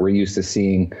team we're used to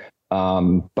seeing.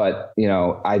 But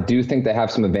I do think they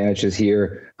have some advantages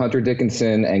here. Hunter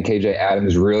Dickinson and KJ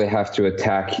Adams really have to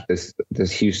attack this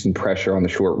Houston pressure on the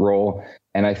short roll.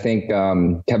 And I think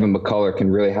Kevin McCullough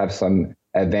can really have some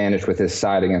advantage with his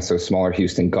side against those smaller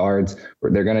Houston guards.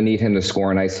 They're going to need him to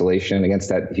score in isolation against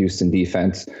that Houston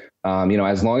defense.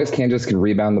 As long as Kansas can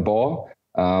rebound the ball,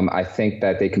 I think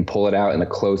that they can pull it out in a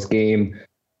close game.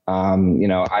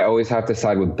 I always have to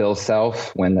side with Bill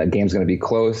Self when the game's going to be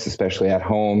close, especially at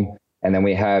home. And then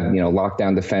we have,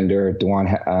 lockdown defender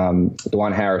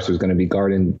DeJuan Harris, who's going to be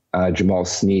guarding Jamal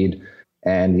Sneed.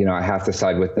 And, I have to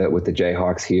side with the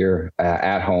Jayhawks here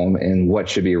at home in what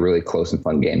should be a really close and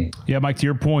fun game. Yeah, Mike, to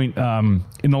your point,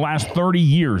 in the last 30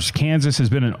 years, Kansas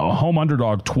has been a home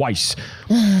underdog twice.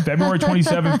 February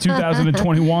 27th,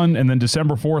 2021, and then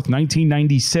December 4th,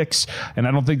 1996. And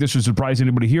I don't think this should surprise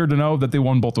anybody here to know that they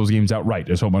won both those games outright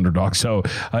as home underdogs. So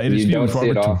it is you don't see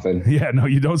it often. Yeah, no,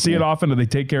 you don't see it often, and they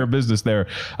take care of business there.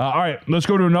 All right, let's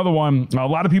go to another one. A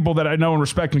lot of people that I know and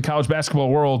respect in the college basketball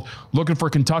world looking for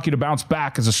Kentucky to bounce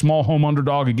back as a small home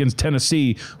underdog against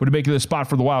Tennessee would make it a spot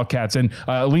for the Wildcats. And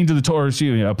lean to the total,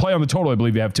 play on the total, I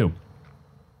believe you have too.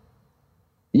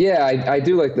 Yeah, I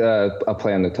do like a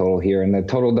play on the total here. And the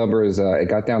total number is, it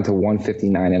got down to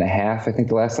 159.5, I think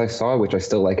the last I saw, which I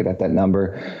still like it at that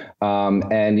number.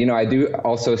 And, I do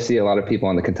also see a lot of people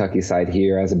on the Kentucky side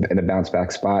here in a bounce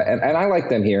back spot. And I like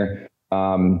them here.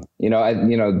 There's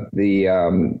going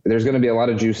to be a lot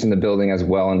of juice in the building as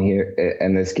well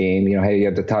in this game. Hey, you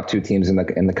have the top 2 teams in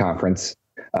the conference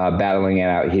battling it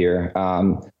out here.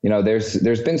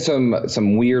 There's been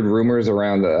some weird rumors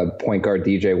around the point guard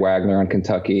DJ Wagner on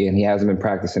Kentucky, and he hasn't been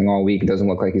practicing all week. It doesn't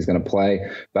look like he's going to play,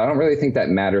 but I don't really think that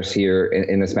matters here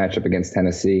in this matchup against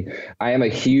Tennessee. I am a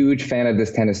huge fan of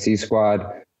this Tennessee squad,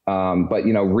 but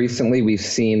recently we've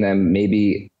seen them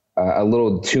maybe a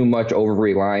little too much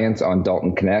over-reliance on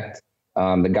Dalton Connect.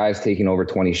 The guy's taking over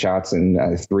 20 shots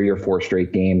in 3 or 4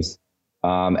 straight games.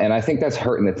 And I think that's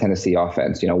hurting the Tennessee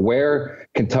offense. Where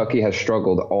Kentucky has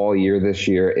struggled all year this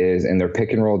year is in their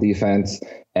pick and roll defense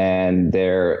and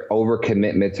their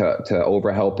overcommitment to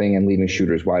overhelping and leaving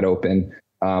shooters wide open.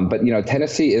 But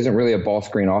Tennessee isn't really a ball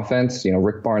screen offense.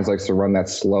 Rick Barnes likes to run that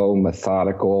slow,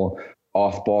 methodical,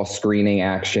 off-ball screening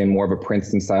action, more of a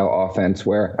Princeton-style offense,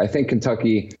 where I think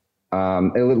Kentucky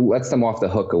it lets them off the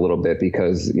hook a little bit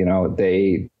because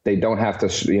they don't have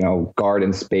to guard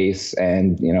in space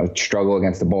and struggle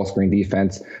against the ball screen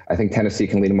defense. I think Tennessee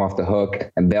can lead them off the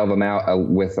hook and bail them out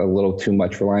with a little too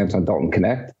much reliance on Dalton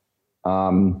Connect.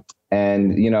 I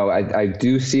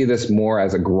do see this more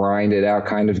as a grinded out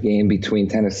kind of game between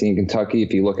Tennessee and Kentucky.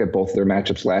 If you look at both their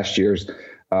matchups last year's,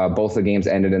 both the games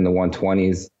ended in the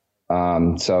 120s.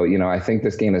 I think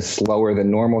this game is slower than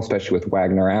normal, especially with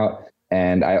Wagner out.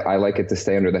 And I like it to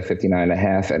stay under the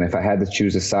 59.5. And if I had to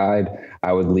choose a side,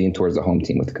 I would lean towards the home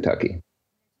team with Kentucky.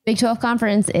 Big 12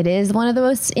 conference. It is one of the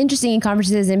most interesting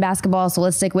conferences in basketball, so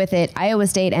let's stick with it. Iowa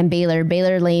State and Baylor.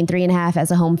 Baylor laying 3.5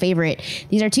 as a home favorite.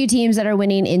 These are 2 teams that are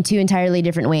winning in 2 entirely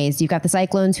different ways. You've got the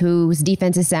Cyclones, whose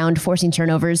defense is sound, forcing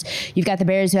turnovers. You've got the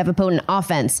Bears, who have a potent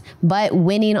offense. But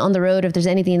winning on the road, if there's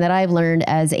anything that I've learned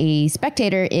as a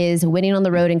spectator, is winning on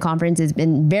the road in conference has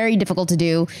been very difficult to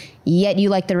do, yet you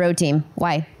like the road team.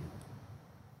 Why?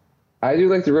 I do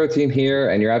like the road team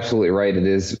here, and you're absolutely right. It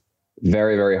is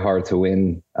very, very hard to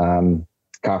win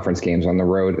conference games on the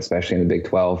road, especially in the Big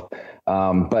 12.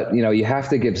 But, you have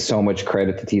to give so much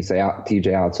credit to TJ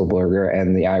Otzelberger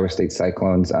and the Iowa State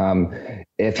Cyclones.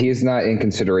 If he's not in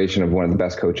consideration of one of the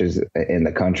best coaches in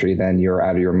the country, then you're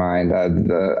out of your mind.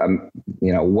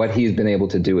 What he's been able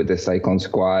to do with this Cyclone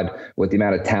squad, with the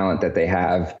amount of talent that they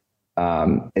have,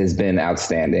 has been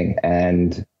outstanding.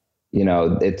 And,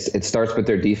 it starts with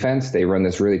their defense. They run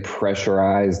this really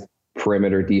pressurized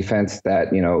perimeter defense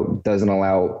that, doesn't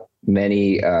allow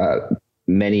many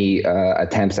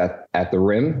attempts at the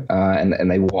rim, and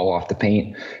they wall off the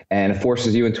paint, and it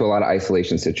forces you into a lot of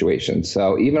isolation situations.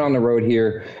 So even on the road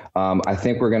here, I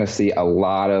think we're going to see a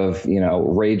lot of,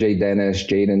 Ray J. Dennis,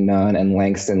 Jaden Nunn, and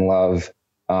Langston Love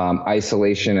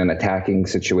isolation and attacking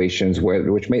situations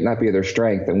which may not be their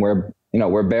strength, and where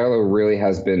Baylor really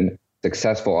has been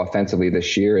successful offensively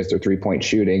this year is their 3-point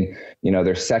shooting.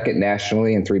 They're second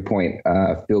nationally in 3-point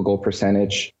field goal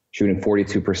percentage, shooting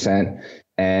 42%.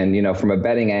 And, from a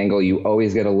betting angle, you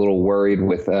always get a little worried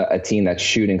with a team that's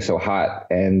shooting so hot,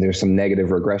 and there's some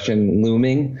negative regression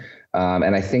looming.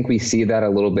 And I think we see that a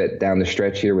little bit down the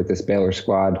stretch here with this Baylor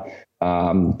squad.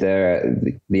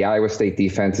 The Iowa State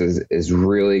defense is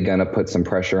really going to put some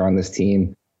pressure on this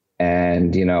team.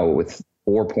 And, with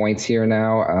 4 points here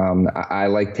now, I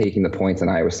like taking the points in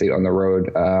Iowa State on the road,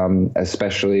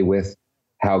 especially with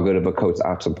how good of a coach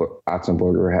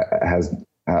Otzelberger has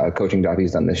coaching job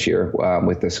he's done this year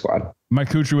with this squad. Mike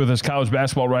Kutry with us, college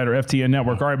basketball writer, FTN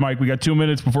Network. All right, Mike, we got 2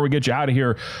 minutes before we get you out of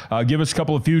here. Give us a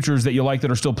couple of futures that you like that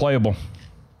are still playable.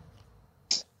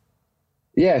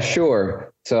 Yeah,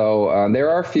 sure. So there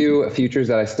are a few futures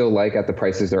that I still like at the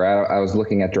prices they're at. I was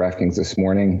looking at DraftKings this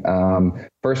morning.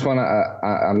 First one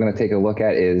I'm going to take a look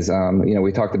at is,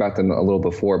 we talked about them a little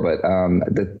before, but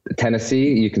the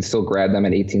Tennessee, you can still grab them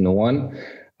at 18-1.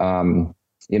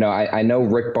 I know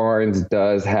Rick Barnes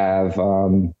does have,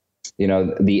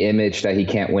 the image that he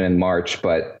can't win in March.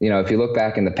 But, if you look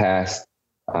back in the past,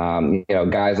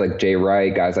 guys like Jay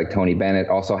Wright, guys like Tony Bennett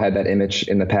also had that image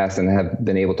in the past and have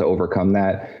been able to overcome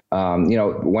that.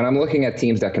 When I'm looking at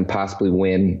teams that can possibly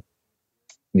win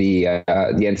the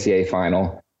NCAA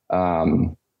final,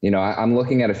 I'm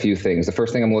looking at a few things. The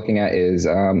first thing I'm looking at is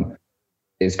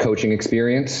coaching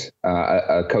experience,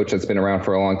 a coach that's been around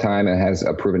for a long time and has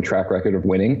a proven track record of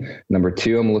winning. Number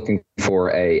two, I'm looking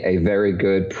for a very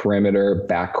good perimeter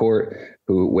backcourt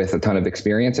with a ton of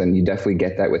experience, and you definitely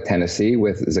get that with Tennessee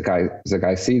with Zakai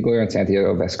Siegler and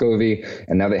Santiago Vescovi,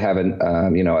 and now they have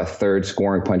a third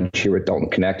scoring punch here with Dalton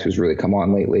Knecht, who's really come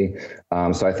on lately.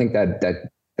 So I think that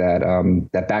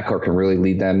backcourt can really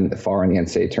lead them far in the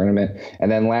NCAA tournament.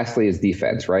 And then lastly is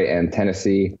defense, right? And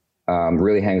Tennessee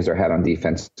really hangs their hat on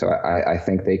defense. So I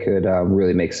think they could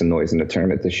really make some noise in the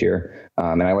tournament this year.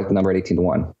 And I like the number at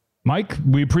 18-1. Mike,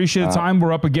 we appreciate the time.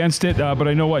 We're up against it, but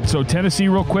I know what. So Tennessee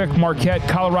real quick, Marquette,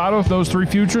 Colorado, those three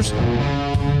futures?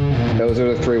 Those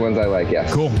are the three ones I like,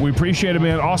 yes. Cool. We appreciate it,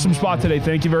 man. Awesome spot today.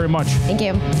 Thank you very much. Thank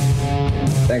you.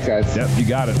 Thanks, guys. Yep, you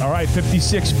got it. All right,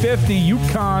 56-50.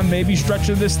 UConn maybe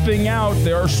stretching this thing out.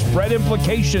 There are spread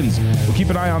implications. We'll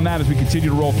keep an eye on that as we continue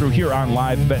to roll through here on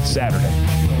Live Bet Saturday.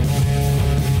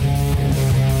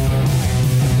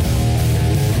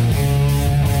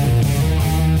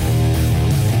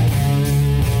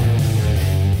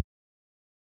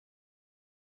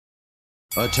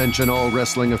 Attention all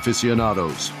wrestling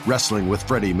aficionados. Wrestling with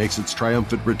Freddie makes its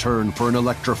triumphant return for an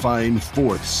electrifying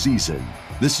 4th season.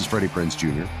 This is Freddie Prinze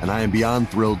Jr., and I am beyond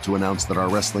thrilled to announce that our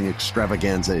wrestling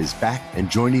extravaganza is back,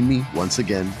 and joining me once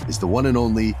again is the one and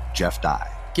only Jeff Dye.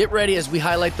 Get ready as we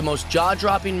highlight the most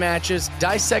jaw-dropping matches,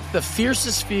 dissect the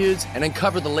fiercest feuds, and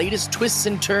uncover the latest twists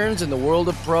and turns in the world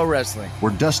of pro wrestling.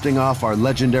 We're dusting off our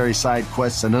legendary side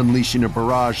quests and unleashing a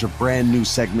barrage of brand new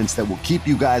segments that will keep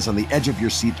you guys on the edge of your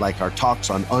seat like our talks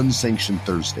on Unsanctioned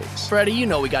Thursdays. Freddie, you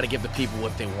know we got to give the people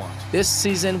what they want. This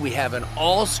season, we have an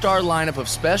all-star lineup of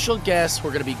special guests who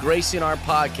are going to be gracing our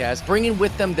podcast, bringing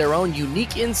with them their own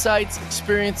unique insights,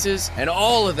 experiences, and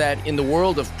all of that in the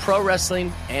world of pro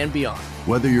wrestling and beyond.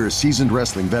 Whether you're a seasoned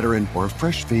wrestling veteran or a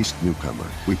fresh-faced newcomer,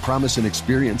 we promise an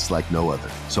experience like no other.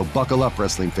 So buckle up,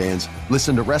 wrestling fans.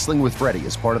 Listen to Wrestling with Freddie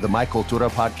as part of the My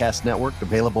Cultura Podcast Network,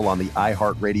 available on the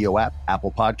iHeartRadio app,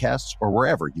 Apple Podcasts, or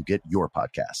wherever you get your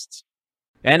podcasts.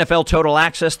 NFL Total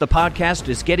Access, the podcast,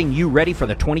 is getting you ready for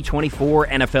the 2024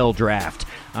 NFL Draft.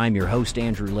 I'm your host,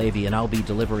 Andrew Levy, and I'll be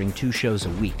delivering 2 shows a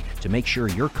week to make sure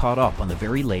you're caught up on the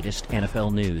very latest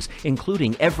NFL news,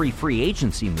 including every free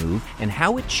agency move and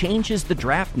how it changes the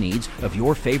draft needs of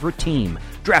your favorite team.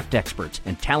 Draft experts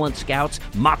and talent scouts,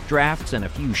 mock drafts, and a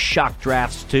few shock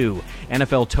drafts, too.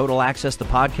 NFL Total Access, the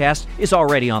podcast, is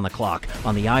already on the clock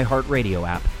on the iHeartRadio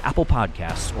app, Apple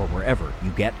Podcasts, or wherever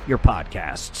you get your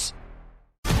podcasts.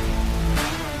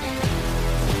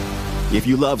 If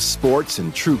you love sports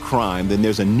and true crime, then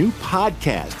there's a new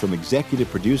podcast from executive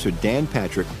producer Dan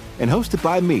Patrick and hosted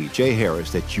by me, Jay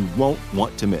Harris, that you won't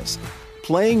want to miss.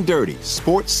 Playing Dirty: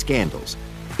 Sports Scandals.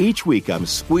 Each week, I'm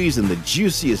squeezing the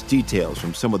juiciest details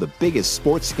from some of the biggest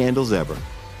sports scandals ever.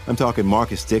 I'm talking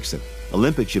Marcus Dixon,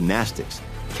 Olympic gymnastics,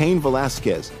 Cain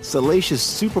Velasquez, salacious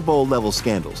Super Bowl-level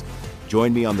scandals.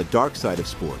 Join me on the dark side of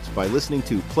sports by listening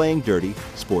to Playing Dirty: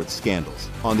 Sports Scandals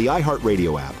on the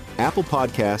iHeartRadio app, Apple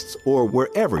Podcasts, or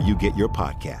wherever you get your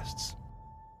podcasts.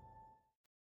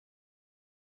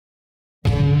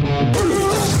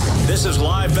 This is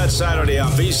Live Bet Saturday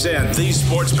on VSiN, the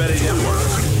Sports Betting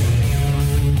Network.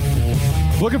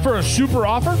 Looking for a super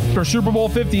offer for Super Bowl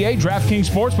 58? DraftKings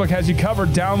Sportsbook has you covered.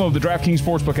 Download the DraftKings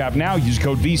Sportsbook app now. Use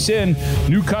code VSiN.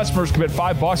 New customers can bet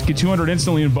 $5, get $200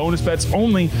 instantly in bonus bets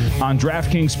only on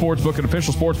DraftKings Sportsbook, an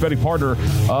official sports betting partner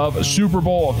of Super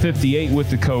Bowl 58 with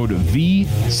the code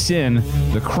VSiN.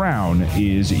 The crown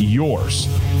is yours.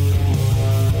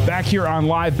 Back here on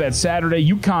Live Bet Saturday,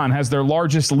 UConn has their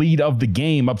largest lead of the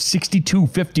game, up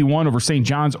 62-51 over St.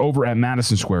 John's over at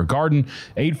Madison Square Garden.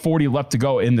 8:40 left to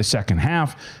go in the second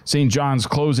half. St. John's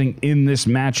closing in this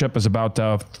matchup is about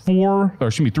 3.5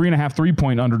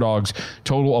 3-point underdogs,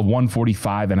 total of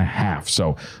 145.5.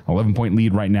 So 11-point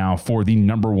lead right now for the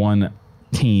number 1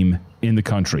 team in the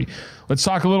country. Let's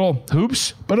talk a little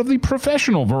hoops, but of the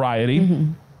professional variety.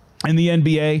 In the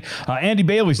NBA, Andy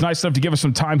Bailey's nice enough to give us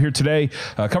some time here today.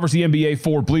 Covers the NBA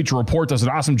for Bleacher Report, does an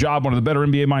awesome job, one of the better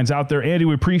NBA minds out there. Andy,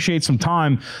 we appreciate some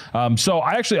time. So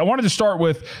I wanted to start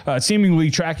with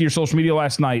seemingly tracking your social media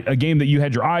last night, a game that you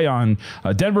had your eye on.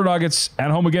 Denver Nuggets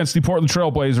at home against the Portland Trail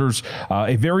Blazers.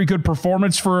 A very good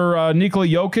performance for Nikola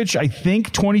Jokic. I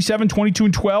think 27, 22,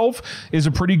 and 12 is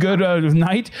a pretty good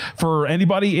night for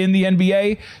anybody in the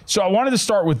NBA. So I wanted to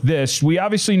start with this. We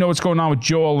obviously know what's going on with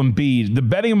Joel Embiid. The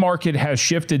betting market has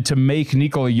shifted to make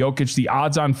Nikola Jokic the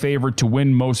odds-on favorite to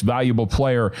win most valuable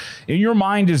player. In your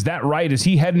mind, is that right? Is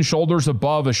he head and shoulders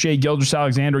above a Shai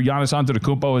Gilgeous-Alexander, Giannis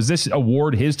Antetokounmpo? Is this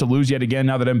award his to lose yet again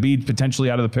now that Embiid's potentially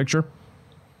out of the picture?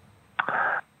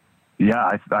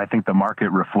 Yeah, I think the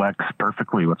market reflects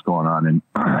perfectly what's going on. And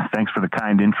thanks for the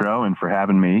kind intro and for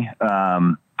having me.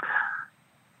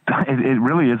 It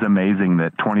really is amazing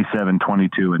that 27,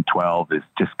 22, and 12 is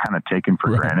just kind of taken for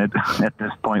granted at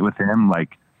this point with him.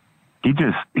 Like,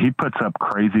 he puts up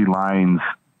crazy lines,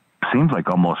 seems like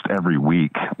almost every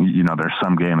week. You know, there's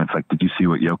some game, it's like, did you see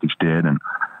what Jokic did? And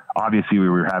obviously we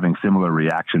were having similar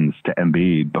reactions to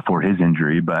Embiid before his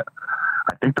injury, but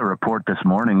I think the report this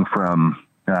morning from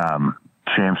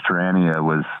Shams Charania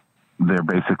was they're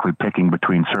basically picking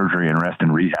between surgery and rest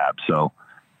and rehab. So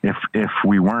if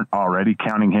we weren't already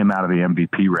counting him out of the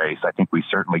MVP race, I think we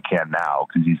certainly can now,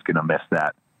 because he's going to miss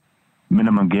that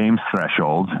minimum games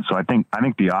threshold. So I think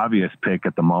the obvious pick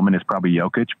at the moment is probably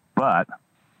Jokic, but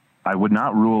I would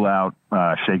not rule out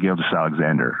Shai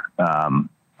Gilgeous-Alexander.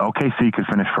 OKC could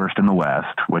finish first in the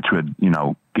West, which would,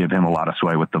 give him a lot of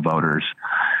sway with the voters.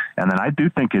 And then I do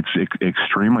think it's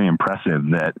extremely impressive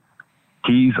that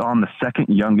he's on the second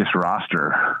youngest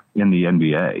roster in the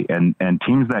NBA, and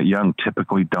teams that young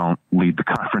typically don't lead the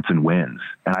conference in wins.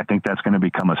 And I think that's going to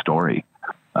become a story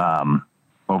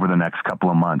over the next couple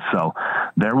of months. So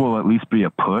there will at least be a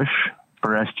push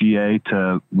for SGA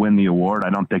to win the award. I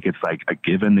don't think it's like a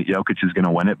given that Jokic is going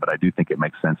to win it, but I do think it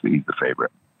makes sense that he's the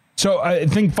favorite. So I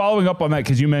think following up on that,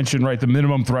 because you mentioned, the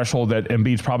minimum threshold that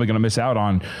Embiid's probably going to miss out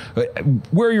on,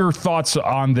 where are your thoughts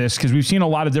on this? Because we've seen a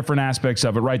lot of different aspects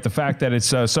of it, right? The fact that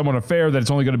it's somewhat unfair, that it's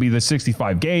only going to be the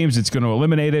 65 games, it's going to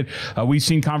eliminate it. We've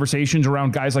seen conversations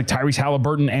around guys like Tyrese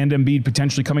Halliburton and Embiid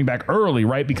potentially coming back early,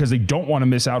 right? Because they don't want to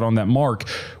miss out on that mark.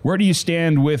 Where do you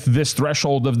stand with this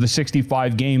threshold of the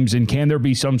 65 games, and can there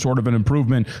be some sort of an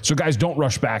improvement so guys don't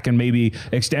rush back and maybe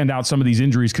extend out some of these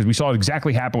injuries? Because we saw it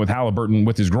exactly happen with Halliburton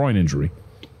with his groin injury.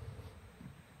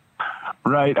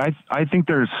 Right. I think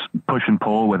there's push and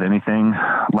pull with anything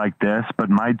like this, but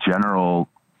my general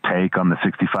take on the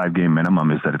 65 game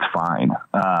minimum is that it's fine.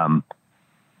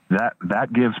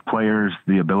 That gives players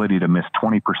the ability to miss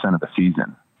 20% of the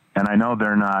season. And I know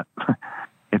they're not,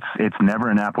 it's never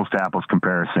an apples to apples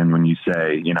comparison when you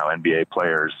say, NBA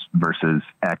players versus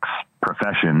X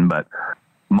profession, but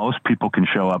most people can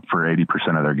show up for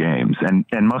 80% of their games, and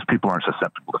most people aren't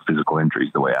susceptible to physical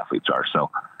injuries the way athletes are. So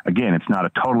again, it's not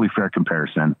a totally fair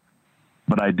comparison,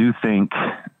 but I do think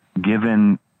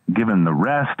given the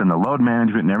rest and the load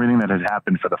management and everything that has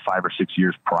happened for the 5 or 6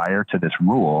 years prior to this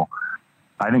rule,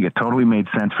 I think it totally made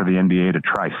sense for the NBA to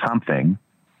try something.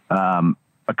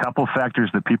 A couple factors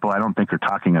that people I don't think are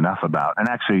talking enough about, and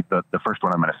actually the first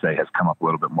one I'm going to say has come up a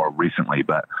little bit more recently,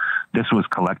 but this was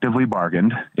collectively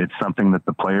bargained. It's something that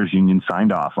the players union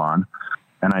signed off on.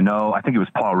 And I think it was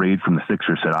Paul Reed from the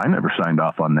Sixers said, I never signed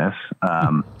off on this.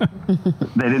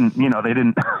 They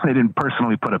didn't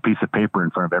personally put a piece of paper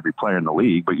in front of every player in the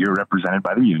league, but you're represented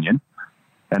by the union,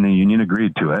 and the union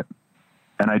agreed to it.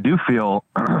 And I do feel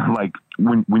like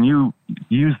when you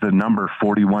use the number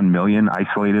 41 million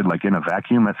isolated, like in a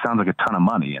vacuum, that sounds like a ton of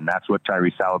money. And that's what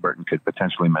Tyrese Halliburton could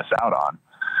potentially miss out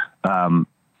on.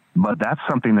 But that's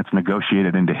something that's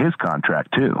negotiated into his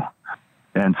contract too.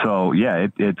 And so, yeah,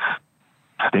 it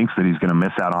stinks that he's going to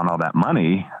miss out on all that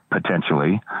money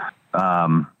potentially.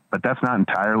 But that's not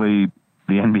entirely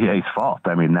the NBA's fault.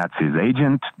 I mean, that's his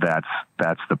agent. That's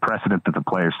the precedent that the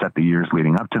players set the years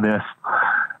leading up to this.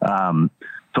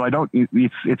 So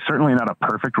it's certainly not a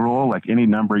perfect rule. Like any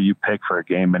number you pick for a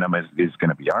game minimum is going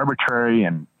to be arbitrary,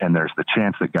 and there's the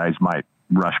chance that guys might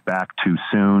rush back too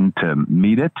soon to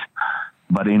meet it.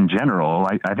 But in general,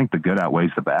 I think the good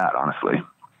outweighs the bad, honestly.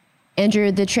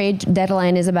 Andrew, the trade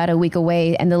deadline is about a week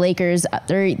away, and the Lakers,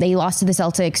 they lost to the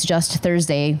Celtics just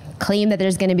Thursday, claim that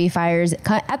there's going to be fires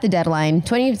at the deadline,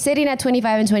 sitting at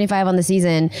 25-25 on the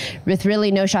season with really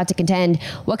no shot to contend.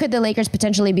 What could the Lakers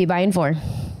potentially be buying for?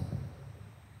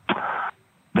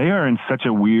 They are in such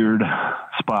a weird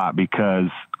spot because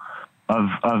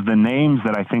of the names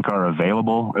that I think are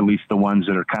available, at least the ones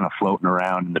that are kind of floating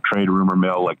around in the trade rumor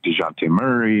mill, like DeJounte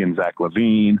Murray and Zach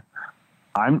LaVine.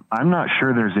 I'm not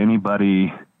sure there's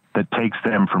anybody that takes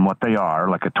them from what they are,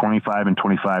 like a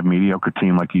 25-25 mediocre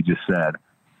team, like you just said,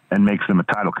 and makes them a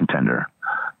title contender.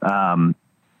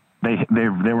 They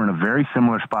were in a very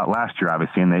similar spot last year,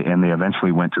 obviously, and they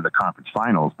eventually went to the conference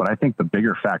finals. But I think the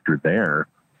bigger factor there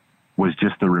was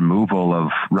just the removal of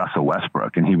Russell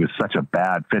Westbrook, and he was such a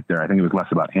bad fit there. I think it was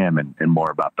less about him and more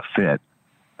about the fit.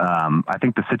 I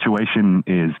think the situation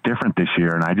is different this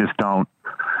year, and I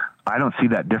don't see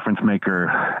that difference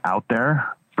maker out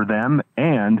there for them.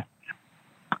 And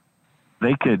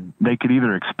they could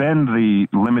either expend the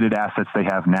limited assets they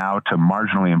have now to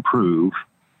marginally improve,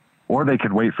 or they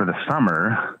could wait for the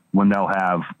summer when they'll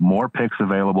have more picks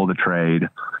available to trade,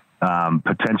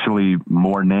 potentially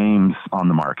more names on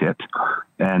the market.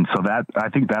 And so I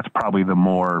think that's probably the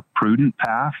more prudent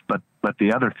path. But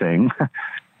the other thing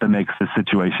that makes the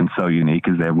situation so unique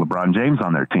is they have LeBron James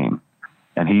on their team.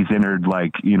 And he's entered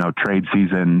trade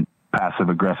season passive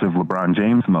aggressive LeBron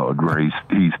James mode where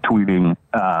he's tweeting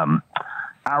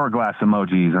hourglass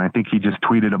emojis. And I think he just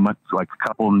tweeted a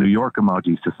couple of New York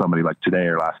emojis to somebody like today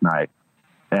or last night.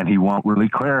 And he won't really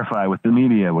clarify with the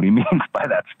media what he means by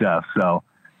that stuff. So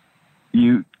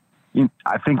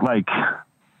I think like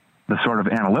the sort of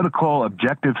analytical,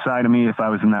 objective side of me, if I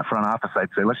was in that front office, I'd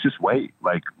say, let's just wait.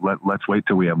 Like, let's wait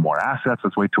till we have more assets.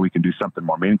 Let's wait till we can do something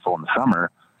more meaningful in the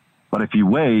summer. But if you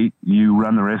wait, you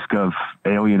run the risk of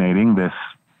alienating this,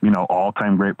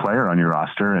 all-time great player on your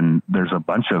roster. And there's a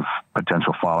bunch of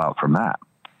potential fallout from that.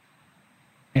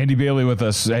 Andy Bailey with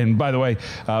us. And by the way,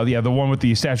 the one with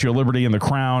the Statue of Liberty and the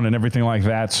crown and everything like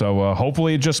that. So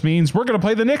hopefully it just means we're going to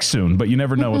play the Knicks soon, but you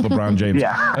never know with LeBron James.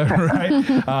 Yeah.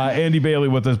 Right? Andy Bailey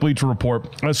with us, Bleacher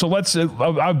Report. So let's,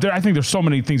 I think there's so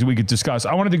many things that we could discuss.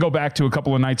 I wanted to go back to a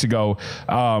couple of nights ago.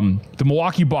 The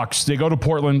Milwaukee Bucks, they go to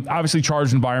Portland, obviously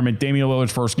charged environment. Damian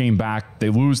Lillard's first game back. They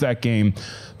lose that game.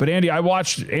 But Andy, I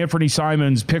watched Anthony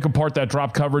Simons pick apart that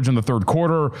drop coverage in the third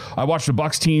quarter. I watched the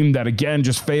Bucks team that, again,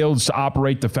 just failed to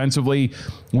operate defensively.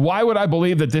 Why would I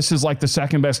believe that this is like the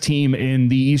second best team in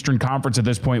the Eastern Conference at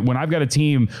this point when I've got a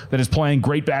team that is playing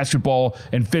great basketball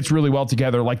and fits really well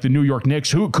together like the New York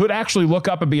Knicks, who could actually look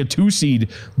up and be a 2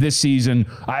 seed this season?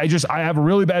 I have a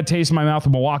really bad taste in my mouth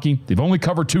of Milwaukee. They've only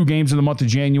covered 2 games in the month of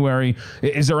January.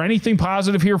 Is there anything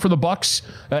positive here for the Bucks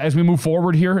as we move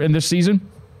forward here in this season?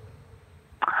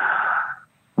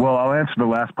 Well, I'll answer the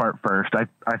last part first.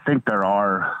 I think there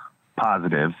are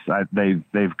positives.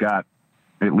 They've got,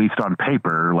 at least on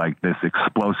paper, like this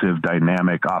explosive,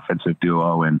 dynamic offensive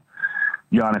duo in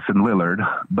Giannis and Lillard.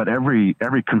 But every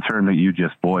concern that you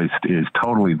just voiced is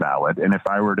totally valid. And if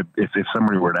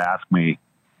somebody were to ask me,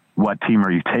 what team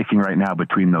are you taking right now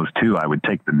between those two, I would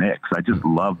take the Knicks. I just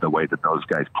love the way that those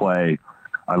guys play.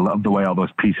 I love the way all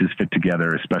those pieces fit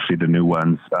together, especially the new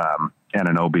ones.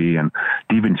 Anunoby and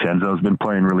DiVincenzo's been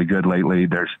playing really good lately.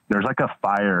 There's like a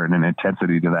fire and an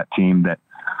intensity to that team that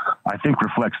I think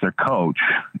reflects their coach.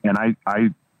 And I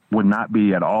would not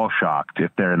be at all shocked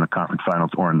if they're in the conference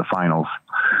finals or in the finals.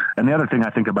 And the other thing I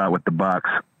think about with the Bucks,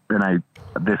 and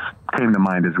this came to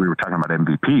mind as we were talking about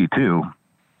MVP too.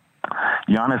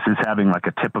 Giannis is having like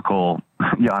a typical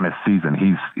Giannis season.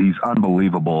 He's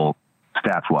unbelievable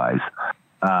stats wise.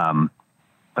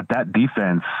 But that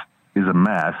defense is a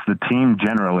mess. The team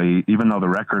generally, even though the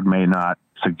record may not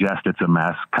suggest it's a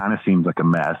mess, kind of seems like a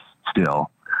mess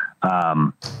still.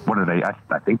 What are they?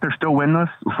 I think they're still winless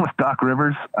with Doc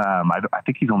Rivers. I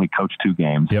think he's only coached 2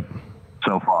 games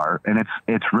so far. And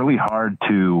it's really hard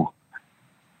to,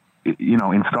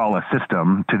 install a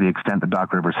system to the extent that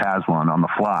Doc Rivers has one on the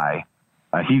fly.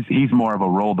 He's more of a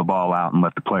roll the ball out and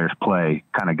let the players play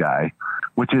kind of guy,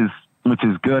 which is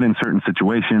good in certain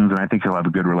situations. And I think he'll have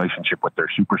a good relationship with their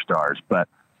superstars, but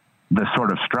the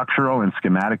sort of structural and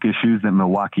schematic issues that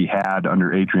Milwaukee had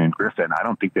under Adrian Griffin, I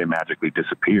don't think they magically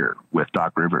disappear with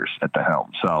Doc Rivers at the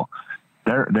helm. So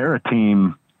they're a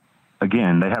team,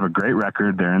 again, they have a great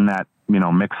record. They're in that,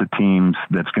 mix of teams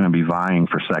that's going to be vying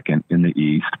for second in the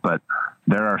East, but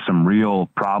there are some real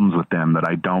problems with them that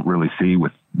I don't really see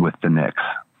with the Knicks.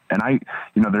 And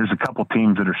there's a couple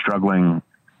teams that are struggling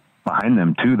behind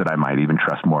them too that I might even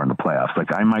trust more in the playoffs.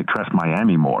 Like I might trust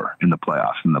Miami more in the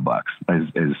playoffs than the Bucks, as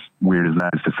weird as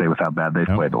that is to say with how bad they've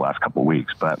played the last couple of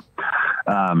weeks. But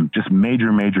just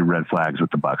major red flags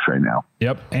with the Bucks right now.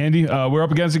 Yep. Andy, we're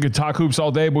up against it. Could talk hoops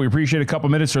all day, but we appreciate a couple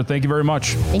minutes, sir. Thank you very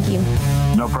much. Thank you.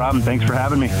 No problem. Thanks for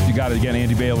having me. You got it again.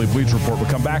 Andy Bailey, Bleach Report. We'll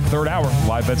come back third hour,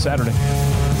 live Bet Saturday.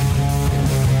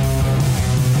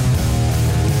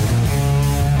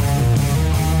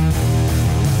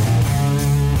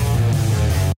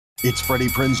 It's Freddie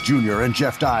Prinze Jr. and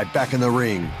Jeff Dye back in the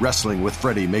ring. Wrestling with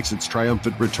Freddie makes its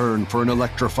triumphant return for an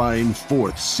electrifying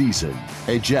 4th season.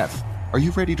 Hey, Jeff, are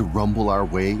you ready to rumble our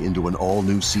way into an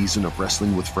all-new season of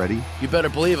Wrestling with Freddie? You better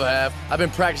believe I have. I've been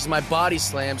practicing my body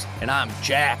slams, and I'm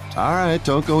jacked. All right,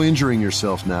 don't go injuring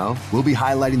yourself now. We'll be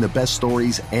highlighting the best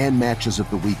stories and matches of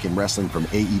the week in wrestling from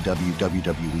AEW,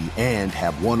 WWE, and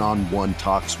have one-on-one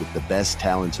talks with the best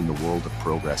talents in the world of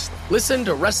pro wrestling. Listen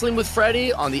to Wrestling with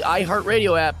Freddie on the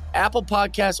iHeartRadio app, Apple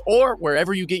Podcasts, or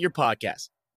wherever you get your podcasts.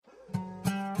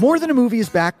 More Than a Movie is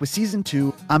back with Season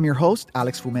 2. I'm your host,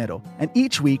 Alex Fumero, and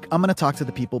each week I'm going to talk to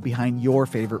the people behind your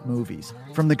favorite movies.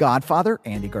 From The Godfather,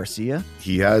 Andy Garcia.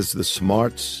 He has the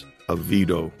smarts of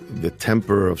Vito, the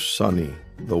temper of Sonny,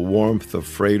 the warmth of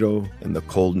Fredo, and the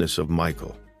coldness of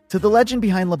Michael. To the legend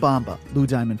behind La Bamba, Lou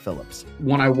Diamond Phillips.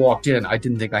 When I walked in, I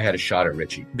didn't think I had a shot at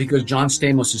Richie because John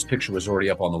Stamos' picture was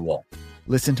already up on the wall.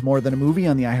 Listen to More Than a Movie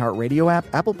on the iHeartRadio app,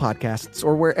 Apple Podcasts,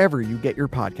 or wherever you get your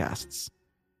podcasts.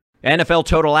 NFL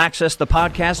Total Access, the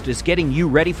podcast, is getting you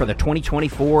ready for the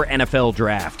 2024 NFL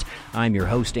Draft. I'm your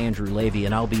host, Andrew Levy,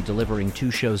 and I'll be delivering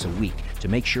 2 shows a week to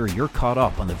make sure you're caught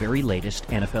up on the very latest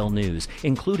NFL news,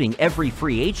 including every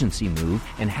free agency move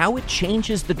and how it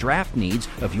changes the draft needs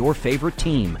of your favorite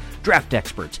team. Draft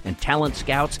experts and talent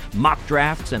scouts, mock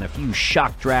drafts, and a few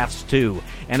shock drafts, too.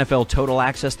 NFL Total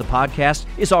Access, the podcast,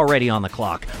 is already on the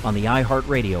clock on the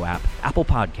iHeartRadio app, Apple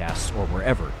Podcasts, or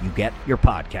wherever you get your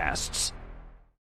podcasts.